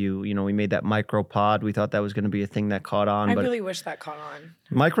rode with you. We made that micro pod. We thought that was going to be a thing that caught on. I really wish that caught on.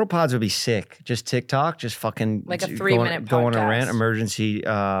 Micro pods would be sick. Just TikTok, just fucking like a 3-minute podcast. Go on a rant, emergency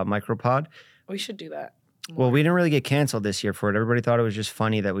micro pod. We should do that. Well, we didn't really get canceled this year for it. Everybody thought it was just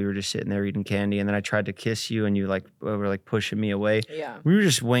funny that we were just sitting there eating candy, and then I tried to kiss you, and you were like pushing me away. Yeah. We were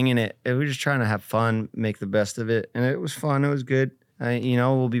just winging it. We were just trying to have fun, make the best of it, and it was fun. It was good.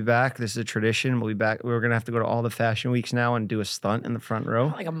 We'll be back. This is a tradition. We'll be back. We're gonna have to go to all the fashion weeks now and do a stunt in the front row. I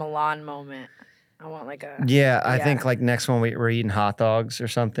want like a Milan moment. I want like a I think like next one we're eating hot dogs or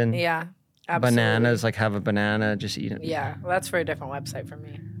something. Yeah, absolutely. Bananas, like have a banana, just eat it. Yeah, well, that's for a different website for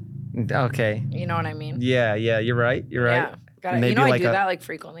me. Okay. You know what I mean? Yeah, you're right. You're right. Yeah, got it. Maybe I like do that like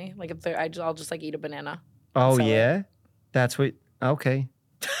frequently. Like if I'll just like eat a banana. Oh yeah, that's what. Okay.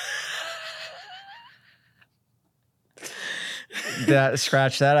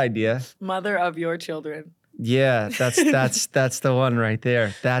 Scratch that idea. Mother of your children. Yeah, that's the one right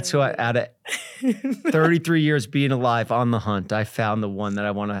there. That's who out of 33 years being alive on the hunt, I found the one that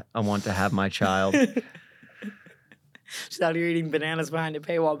I want to have my child. She's out here eating bananas behind a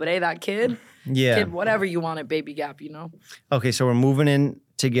paywall, but hey, that kid, whatever you want at Baby Gap, Okay, so we're moving in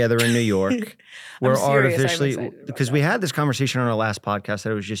together in New York. We're artificially, because we had this conversation on our last podcast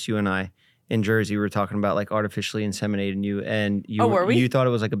that it was just you and I in Jersey. We were talking about like artificially inseminating you, and you thought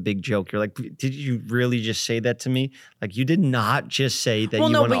it was like a big joke. You're like, did you really just say that to me? Like you did not just say that. Well,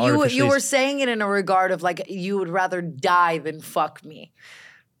 you no, want but artificially you were saying it in a regard of like you would rather die than fuck me.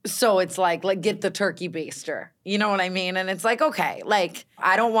 So it's like get the turkey baster. You know what I mean? And it's like, okay, like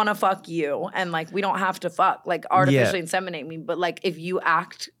I don't want to fuck you, and like we don't have to fuck, like artificially inseminate me, but like if you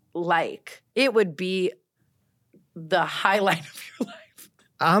act like it would be the highlight of your life.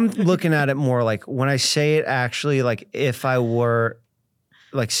 I'm looking at it more like when I say it actually, like if I were,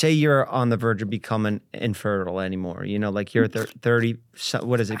 like say you're on the verge of becoming infertile anymore, like you're 30,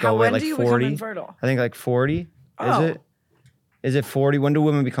 what does it go away, like 40? When do you become infertile? I think like 40, is it? Is it 40? When do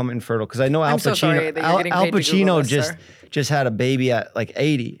women become infertile? Because I know Al Pacino just had a baby at like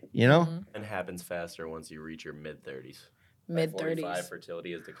 80, Mm-hmm. And happens faster once you reach your mid-30s. Mid-30s.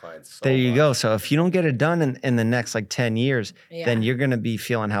 Fertility has declined so There you much. go. So if you don't get it done in the next like 10 years, then you're going to be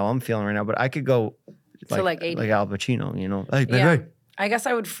feeling how I'm feeling right now. But I could go like 80. Like Al Pacino, Hey. I guess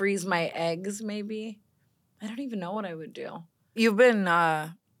I would freeze my eggs maybe. I don't even know what I would do. You've been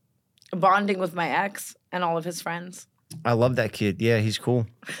bonding with my ex and all of his friends. I love that kid. Yeah, he's cool.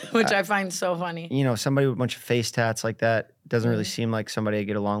 Which I find so funny. Somebody with a bunch of face tats like that doesn't really seem like somebody I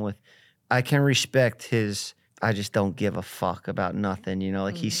get along with. I can respect his, I just don't give a fuck about nothing,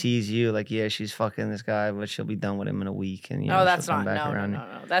 Like he sees you, like, yeah, she's fucking this guy, but she'll be done with him in a week. And, no, that's not,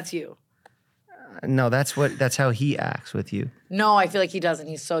 no. That's you. No, that's how he acts with you. No, I feel like he doesn't.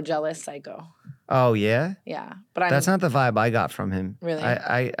 He's so jealous, psycho. Oh, yeah? Yeah. But that's not the vibe I got from him. Really?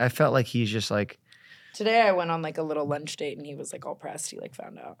 I felt like he's just like. Today I went on like a little lunch date and he was like all pressed. He like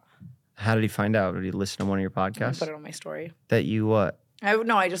found out. How did he find out? Did he listen to one of your podcasts? I put it on my story. That you what?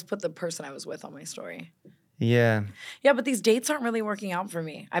 I just put the person I was with on my story. Yeah. Yeah, but these dates aren't really working out for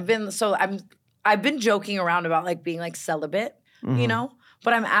me. I've been joking around about like being like celibate,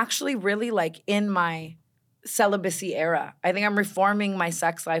 but I'm actually really like in my celibacy era. I think I'm reforming my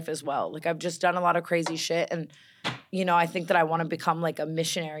sex life as well. Like I've just done a lot of crazy shit and I think that I want to become like a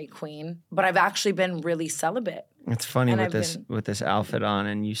missionary queen, but I've actually been really celibate. It's funny with this outfit on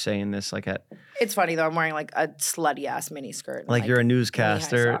and you saying this like at. It's funny though. I'm wearing like a slutty ass mini skirt. Like you're a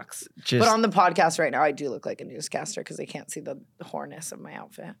newscaster. But on the podcast right now, I do look like a newscaster because they can't see the whoreness of my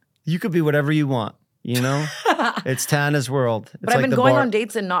outfit. You could be whatever you want. It's Tana's world. But I've been going on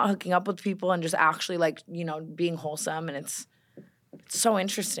dates and not hooking up with people and just actually like, being wholesome and it's so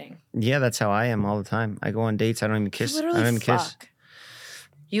interesting. Yeah, that's how I am all the time. I go on dates. I don't even kiss.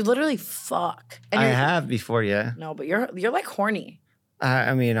 You literally fuck. And I have before, yeah. No, but you're like horny.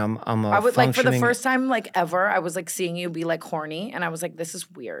 I mean, I'm I would like for the first time like ever, I was like seeing you be like horny, and I was like, this is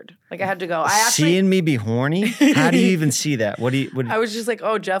weird. Like I had to go. Seeing me be horny? How do you even see that? What I was just like,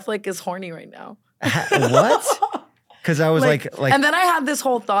 oh, Jeff like is horny right now. What? Because I was like, and then I had this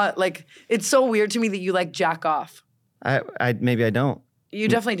whole thought, like, it's so weird to me that you like jack off. Maybe I don't. You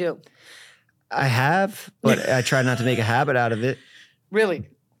definitely do. I have, but I try not to make a habit out of it. Really?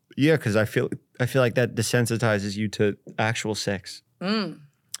 Yeah, because I feel like that desensitizes you to actual sex.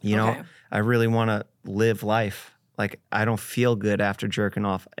 Okay. I really want to live life. Like I don't feel good after jerking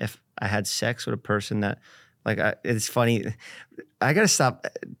off. If I had sex with a person that, it's funny. I gotta stop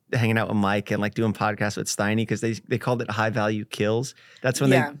hanging out with Mike and like doing podcasts with Steiny because they called it high value kills. That's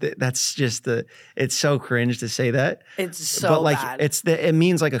when that's just it's so cringe to say that. It's so bad. It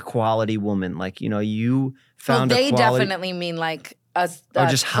means like a quality woman. Like you found. Well, they definitely mean like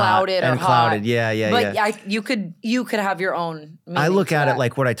just clouded hot or hot. Clouded. Yeah. But you could have your own. I look at it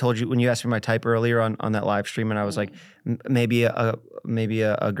like what I told you when you asked me my type earlier on that live stream, and I was like, maybe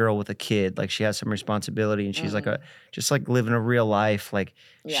a girl with a kid, like she has some responsibility, and she's like just like living a real life. Like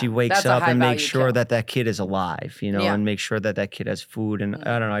she wakes up and makes sure that kid is alive, and make sure that kid has food. And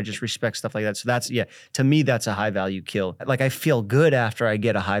I don't know, I just respect stuff like that. So that's to me that's a high value kill. Like I feel good after I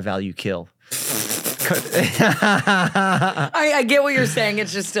get a high value kill. I get what you're saying.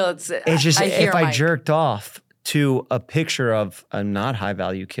 It's just if I jerked off to a picture of a not high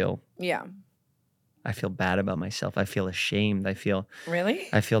value kill. Yeah. I feel bad about myself. I feel ashamed. Really?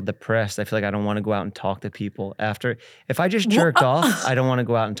 I feel depressed. I feel like I don't want to go out and talk to people after. If I just jerked off, I don't want to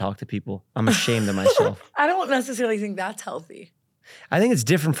go out and talk to people. I'm ashamed of myself. I don't necessarily think that's healthy. I think it's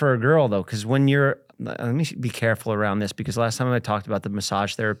different for a girl though, because when let me be careful around this, because last time I talked about the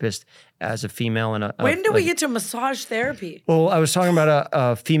massage therapist as a female and when do we get to massage therapy? Well, I was talking about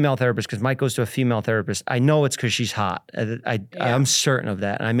a female therapist because Mike goes to a female therapist. I know it's because she's hot. I'm certain of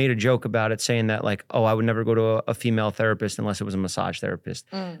that. And I made a joke about it saying that like, I would never go to a female therapist unless it was a massage therapist.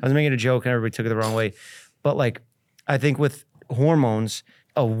 I was making a joke and everybody took it the wrong way. But like, I think with hormones,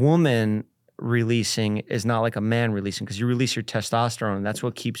 a woman releasing is not like a man releasing, because you release your testosterone. That's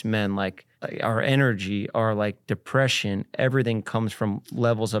what keeps men like our energy, our like depression. Everything comes from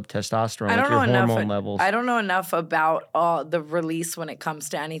levels of testosterone. I don't know enough. Hormone levels. I don't know enough about the release when it comes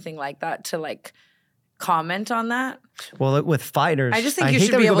to anything like that to like comment on that. Well, with fighters, I just think you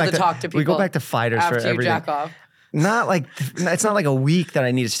should be able to talk to people. We go back to fighters after for everything. You jack off. Not like it's not like a week that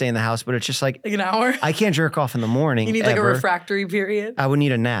I need to stay in the house, but it's just like an hour. I can't jerk off in the morning. You need like a refractory period. I would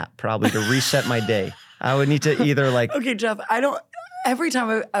need a nap probably to reset my day. I would need to either like. Okay, Jeff. Every time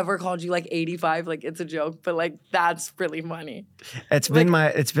I've ever called you like 85, like it's a joke, but like that's really funny. It's been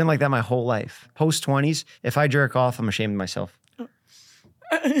like that my whole life. Post 20s, if I jerk off, I'm ashamed of myself.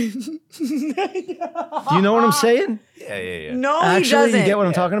 Do you know what I'm saying? Yeah. No, actually, he doesn't. You get what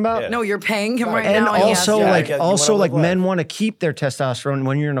I'm talking about? Yeah. No, you're paying him right and now. And also, men want to keep their testosterone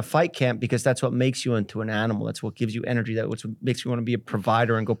when you're in a fight camp because that's what makes you into an animal. That's what gives you energy. That's what makes you want to be a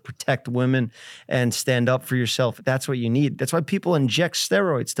provider and go protect women and stand up for yourself. That's what you need. That's why people inject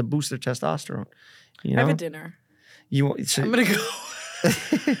steroids to boost their testosterone. You know? I have a dinner. I'm gonna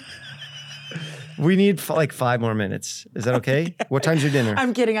go. We need like 5 more minutes. Is that okay? What time's your dinner?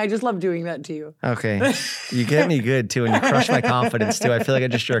 I'm kidding. I just love doing that to you. Okay. You get me good too, and you crush my confidence too. I feel like I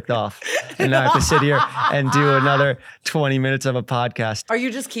just jerked off. And now I have to sit here and do another 20 minutes of a podcast. Are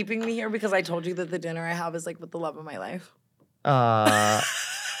you just keeping me here because I told you that the dinner I have is like with the love of my life?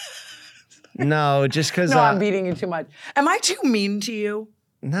 No, just because. No, I'm beating you too much. Am I too mean to you?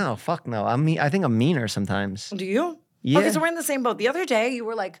 No, fuck no. I think I'm meaner sometimes. Do you? Yeah. Okay, so we're in the same boat. The other day, you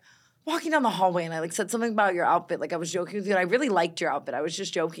were like walking down the hallway and I like said something about your outfit. Like I was joking with you and I really liked your outfit. I was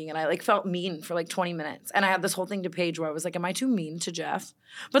just joking and I like felt mean for like 20 minutes. And I had this whole thing to Paige where I was like, am I too mean to Jeff?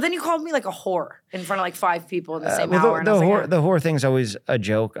 But then you called me like a whore in front of like 5 people in the same hour. The whore thing's always a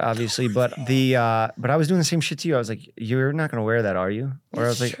joke, obviously. But but I was doing the same shit to you. I was like, you're not going to wear that, are you? Or I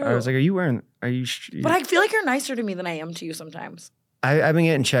was like, are you wearing, are you? But I feel like you're nicer to me than I am to you sometimes. I've been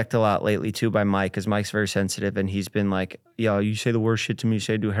getting checked a lot lately too by Mike, because Mike's very sensitive and he's been like, yo, you say the worst shit to me, you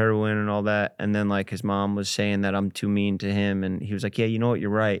say I do heroin and all that. And then like his mom was saying that I'm too mean to him and he was like, yeah, you know what, you're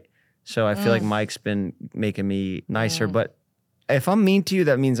right. So I feel like Mike's been making me nicer. But if I'm mean to you,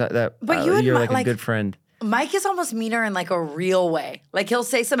 that means that you're like a good friend. Mike is almost meaner in like a real way. Like he'll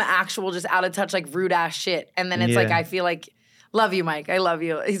say some actual just out of touch like rude ass shit. And then it's like, I feel like, love you, Mike. I love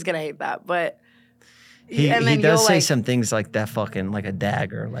you. He's going to hate that. But he does say some things like that fucking like a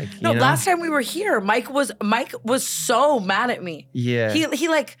dagger. Like last time we were here, Mike was so mad at me. Yeah. He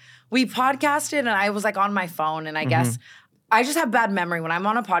like we podcasted and I was like on my phone and I guess I just have bad memory. When I'm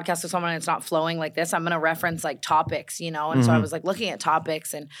on a podcast with someone and it's not flowing like this, I'm gonna reference like topics, And so I was like looking at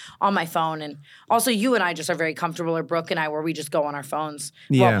topics and on my phone. And also you and I just are very comfortable, or Brooke and I, where we just go on our phones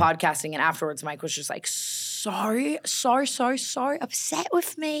while podcasting. And afterwards Mike was just like, sorry, upset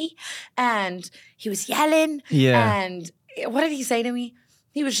with me. And he was yelling. Yeah. And what did he say to me?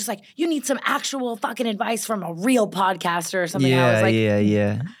 He was just like, you need some actual fucking advice from a real podcaster or something. Yeah, I was like,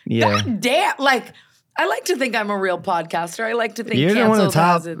 yeah. God damn, like, I like to think I'm a real podcaster. I like to think you're one of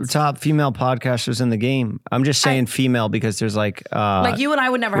the top female podcasters in the game. I'm just saying female because there's like you and I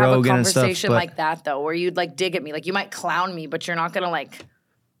would never have a conversation stuff, like that though, where you'd like dig at me. Like you might clown me, but you're not gonna like.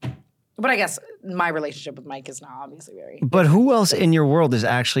 But I guess my relationship with Mike is not obviously very. But who else in your world is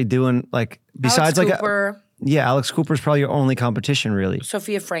actually doing like besides Alex Cooper? Alex Cooper's probably your only competition, really.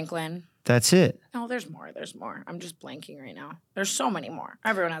 Sophia Franklin. That's it. No, there's more. There's more. I'm just blanking right now. There's so many more.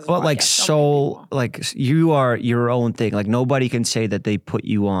 Everyone has a But podcast. like So like you are your own thing. Like nobody can say that they put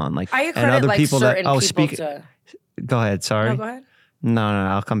you on. Like I credit and other like people certain that people speak. to. Go ahead. Sorry. No, go ahead. No,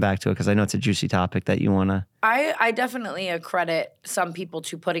 I'll come back to it because I know it's a juicy topic that you want to. I definitely credit some people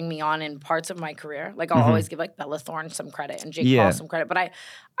to putting me on in parts of my career. Like I'll always give like Bella Thorne some credit and Jake Paul some credit. But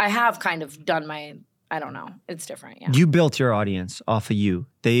I have kind of done my. I don't know. It's different. Yeah. You built your audience off of you.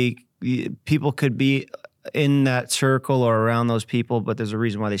 People could be in that circle or around those people, but there's a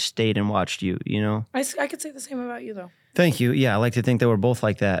reason why they stayed and watched you, you know? I could say the same about you, though. Thank you. Yeah, I like to think that we're both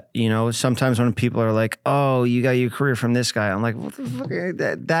like that. You know, sometimes when people are like, oh, you got your career from this guy, I'm like, what the fuck?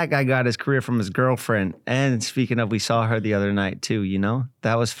 That guy got his career from his girlfriend. And speaking of, we saw her the other night too, you know?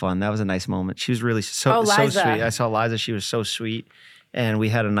 That was fun. That was a nice moment. She was really so sweet. I saw Liza. She was so sweet. And we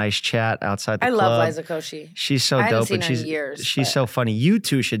had a nice chat outside the club. I love Liza Koshy. She's so dope. I haven't seen her in years. She's so funny. You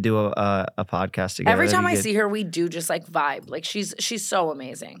two should do a podcast together. Every time I see her, we do just like vibe. Like she's so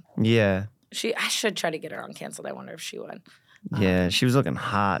amazing. Yeah. I should try to get her on Canceled. I wonder if she would. Yeah, she was looking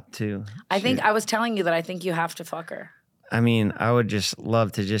hot too. I was telling you that I think you have to fuck her. I mean, I would just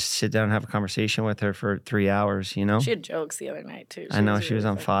love to just sit down and have a conversation with her for 3 hours, you know? She had jokes the other night, too. I know, she was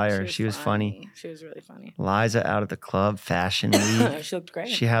on fire. She was funny. She was really funny. Liza out at the club, Fashion Week. She looked great.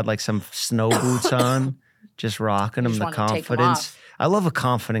 She had like some snow boots on, just rocking them, the confidence. I love a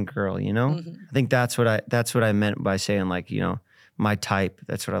confident girl, you know? Mm-hmm. I think that's what I meant by saying like, you know, my type.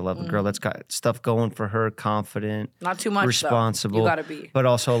 That's what I love. A girl that's got stuff going for her, confident. Not too much, responsible. You gotta be. But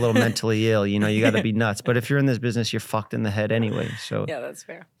also a little mentally ill. You know, you gotta be nuts. But if you're in this business, you're fucked in the head anyway. So yeah, that's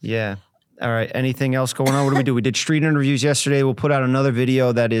fair. Yeah. All right. Anything else going on? What do we do? We did street interviews yesterday. We'll put out another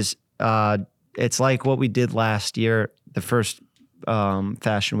video that is it's like what we did last year, the first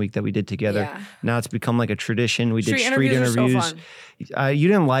Fashion Week that we did together. Yeah. Now it's become like a tradition. We did street interviews. Are so fun. You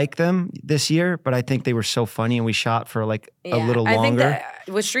didn't like them this year, but I think they were so funny, and we shot for like a little longer. I think that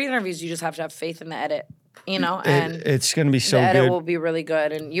with street interviews, you just have to have faith in the edit, you know, and it's going to be so good. The edit will be really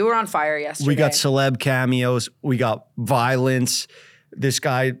good, and you were on fire yesterday. We got celeb cameos. We got violence. This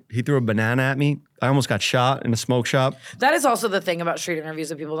guy, he threw a banana at me. I almost got shot in a smoke shop. That is also the thing about street interviews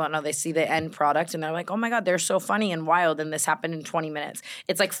that people don't know. They see the end product and they're like, oh my God, they're so funny and wild, and this happened in 20 minutes.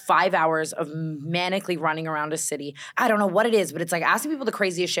 It's like 5 hours of manically running around a city. I don't know what it is, but it's like asking people the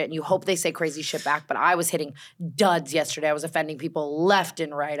craziest shit and you hope they say crazy shit back. But I was hitting duds yesterday. I was offending people left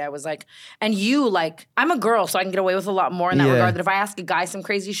and right. I was like, and you like, I'm a girl, so I can get away with a lot more in that regard. That if I ask a guy some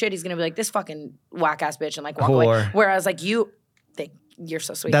crazy shit, he's going to be like, this fucking whack ass bitch, and like walk away. Whereas like you're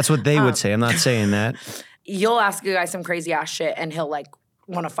so sweet. That's what they would say. I'm not saying that. You'll ask a guy some crazy ass shit and he'll like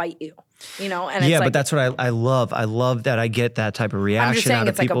want to fight you, you know? And yeah, it's like, but that's what I love. I love that I get that type of reaction out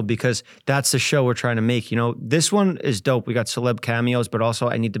of people because that's the show we're trying to make. You know, this one is dope. We got celeb cameos, but also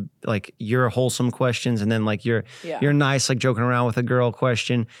I need to like your wholesome questions and then like your nice, like joking around with a girl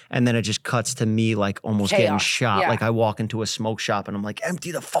question. And then it just cuts to me like almost getting shot. Yeah. Like I walk into a smoke shop and I'm like,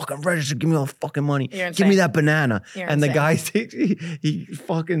 empty the fucking register. Give me all the fucking money. Give me that banana. And the guy, he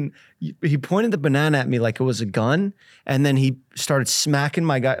pointed the banana at me like it was a gun. And then he started smacking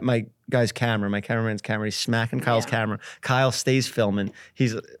my guy's camera, my cameraman's camera. He's smacking Kyle's camera. Kyle stays filming.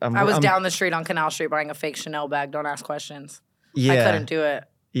 I was down the street on Canal Street buying a fake Chanel bag. Don't ask questions. Yeah. I couldn't do it.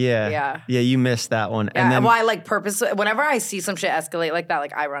 Yeah. You missed that one. Yeah, and then, I like purposely, whenever I see some shit escalate like that,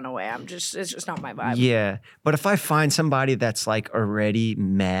 like I run away. It's just not my vibe. Yeah. But if I find somebody that's like already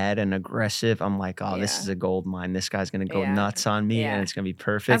mad and aggressive, I'm like, oh, this is a gold mine. This guy's going to go nuts on me and it's going to be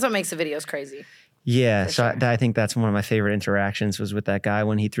perfect. That's what makes the videos crazy. Yeah, so I think that's one of my favorite interactions was with that guy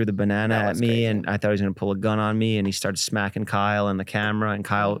when he threw the banana at me crazy. And I thought he was going to pull a gun on me and he started smacking Kyle and the camera and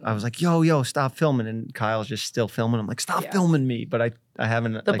Kyle, I was like, yo, stop filming. And Kyle's just still filming. I'm like, stop filming me. But I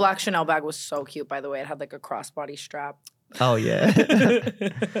haven't. The black Chanel bag was so cute, by the way. It had like a crossbody strap. Oh, yeah.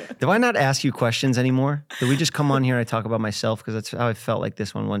 Do I not ask you questions anymore? Do we just come on here and I talk about myself? Because that's how I felt like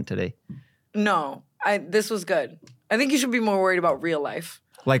this one went today. No, this was good. I think you should be more worried about real life.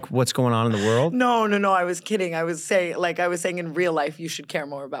 Like what's going on in the world? No. I was kidding. I was saying in real life, you should care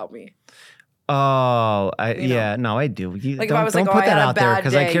more about me. Oh, I do. Don't put that out there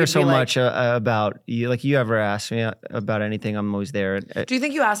because I care so much about you. Like you ever ask me about anything, I'm always there. Do you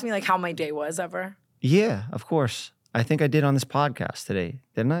think you asked me like how my day was ever? Yeah, of course. I think I did on this podcast today,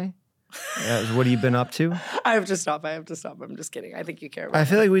 didn't I? What have you been up to? I have to stop. I'm just kidding. I think you care about me. I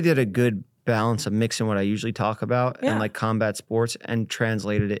feel like we did a good balance of mixing what I usually talk about and like combat sports and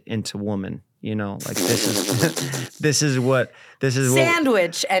translated it into woman. You know, like this is what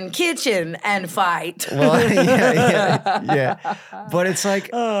sandwich and kitchen and fight. Well, yeah. But it's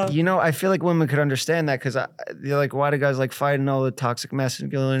like, you know, I feel like women could understand that because they're like, why do guys like fighting all the toxic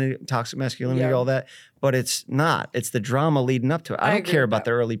masculinity, all that? But it's not. It's the drama leading up to it. I don't care about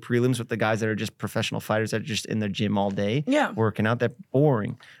the early prelims with the guys that are just professional fighters that are just in the gym all day, working out. That's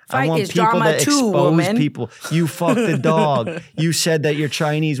boring. Fight I want is people drama that too, expose woman. people. You fucked the dog. You said that you're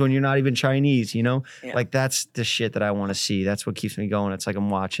Chinese when you're not even Chinese, you know? Like that's the shit that I want to see. That's what keeps me going. It's like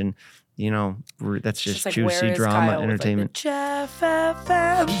I'm watching, you know, that's just like, juicy drama, Kyle entertainment. With, like, FM.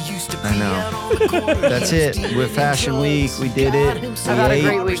 I know. That's it. With Fashion Week, we did it. I've had a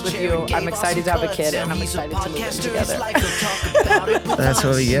great week with you. I'm excited to have a kid, and I'm excited to move in together. That's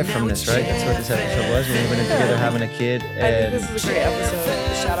what we get from this, right? That's what this episode was. We're moving in together, having a kid. And I think this is a great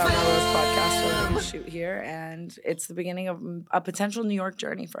episode. Shout out Melrose Podcast. We're going to shoot here, and it's the beginning of a potential New York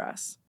journey for us.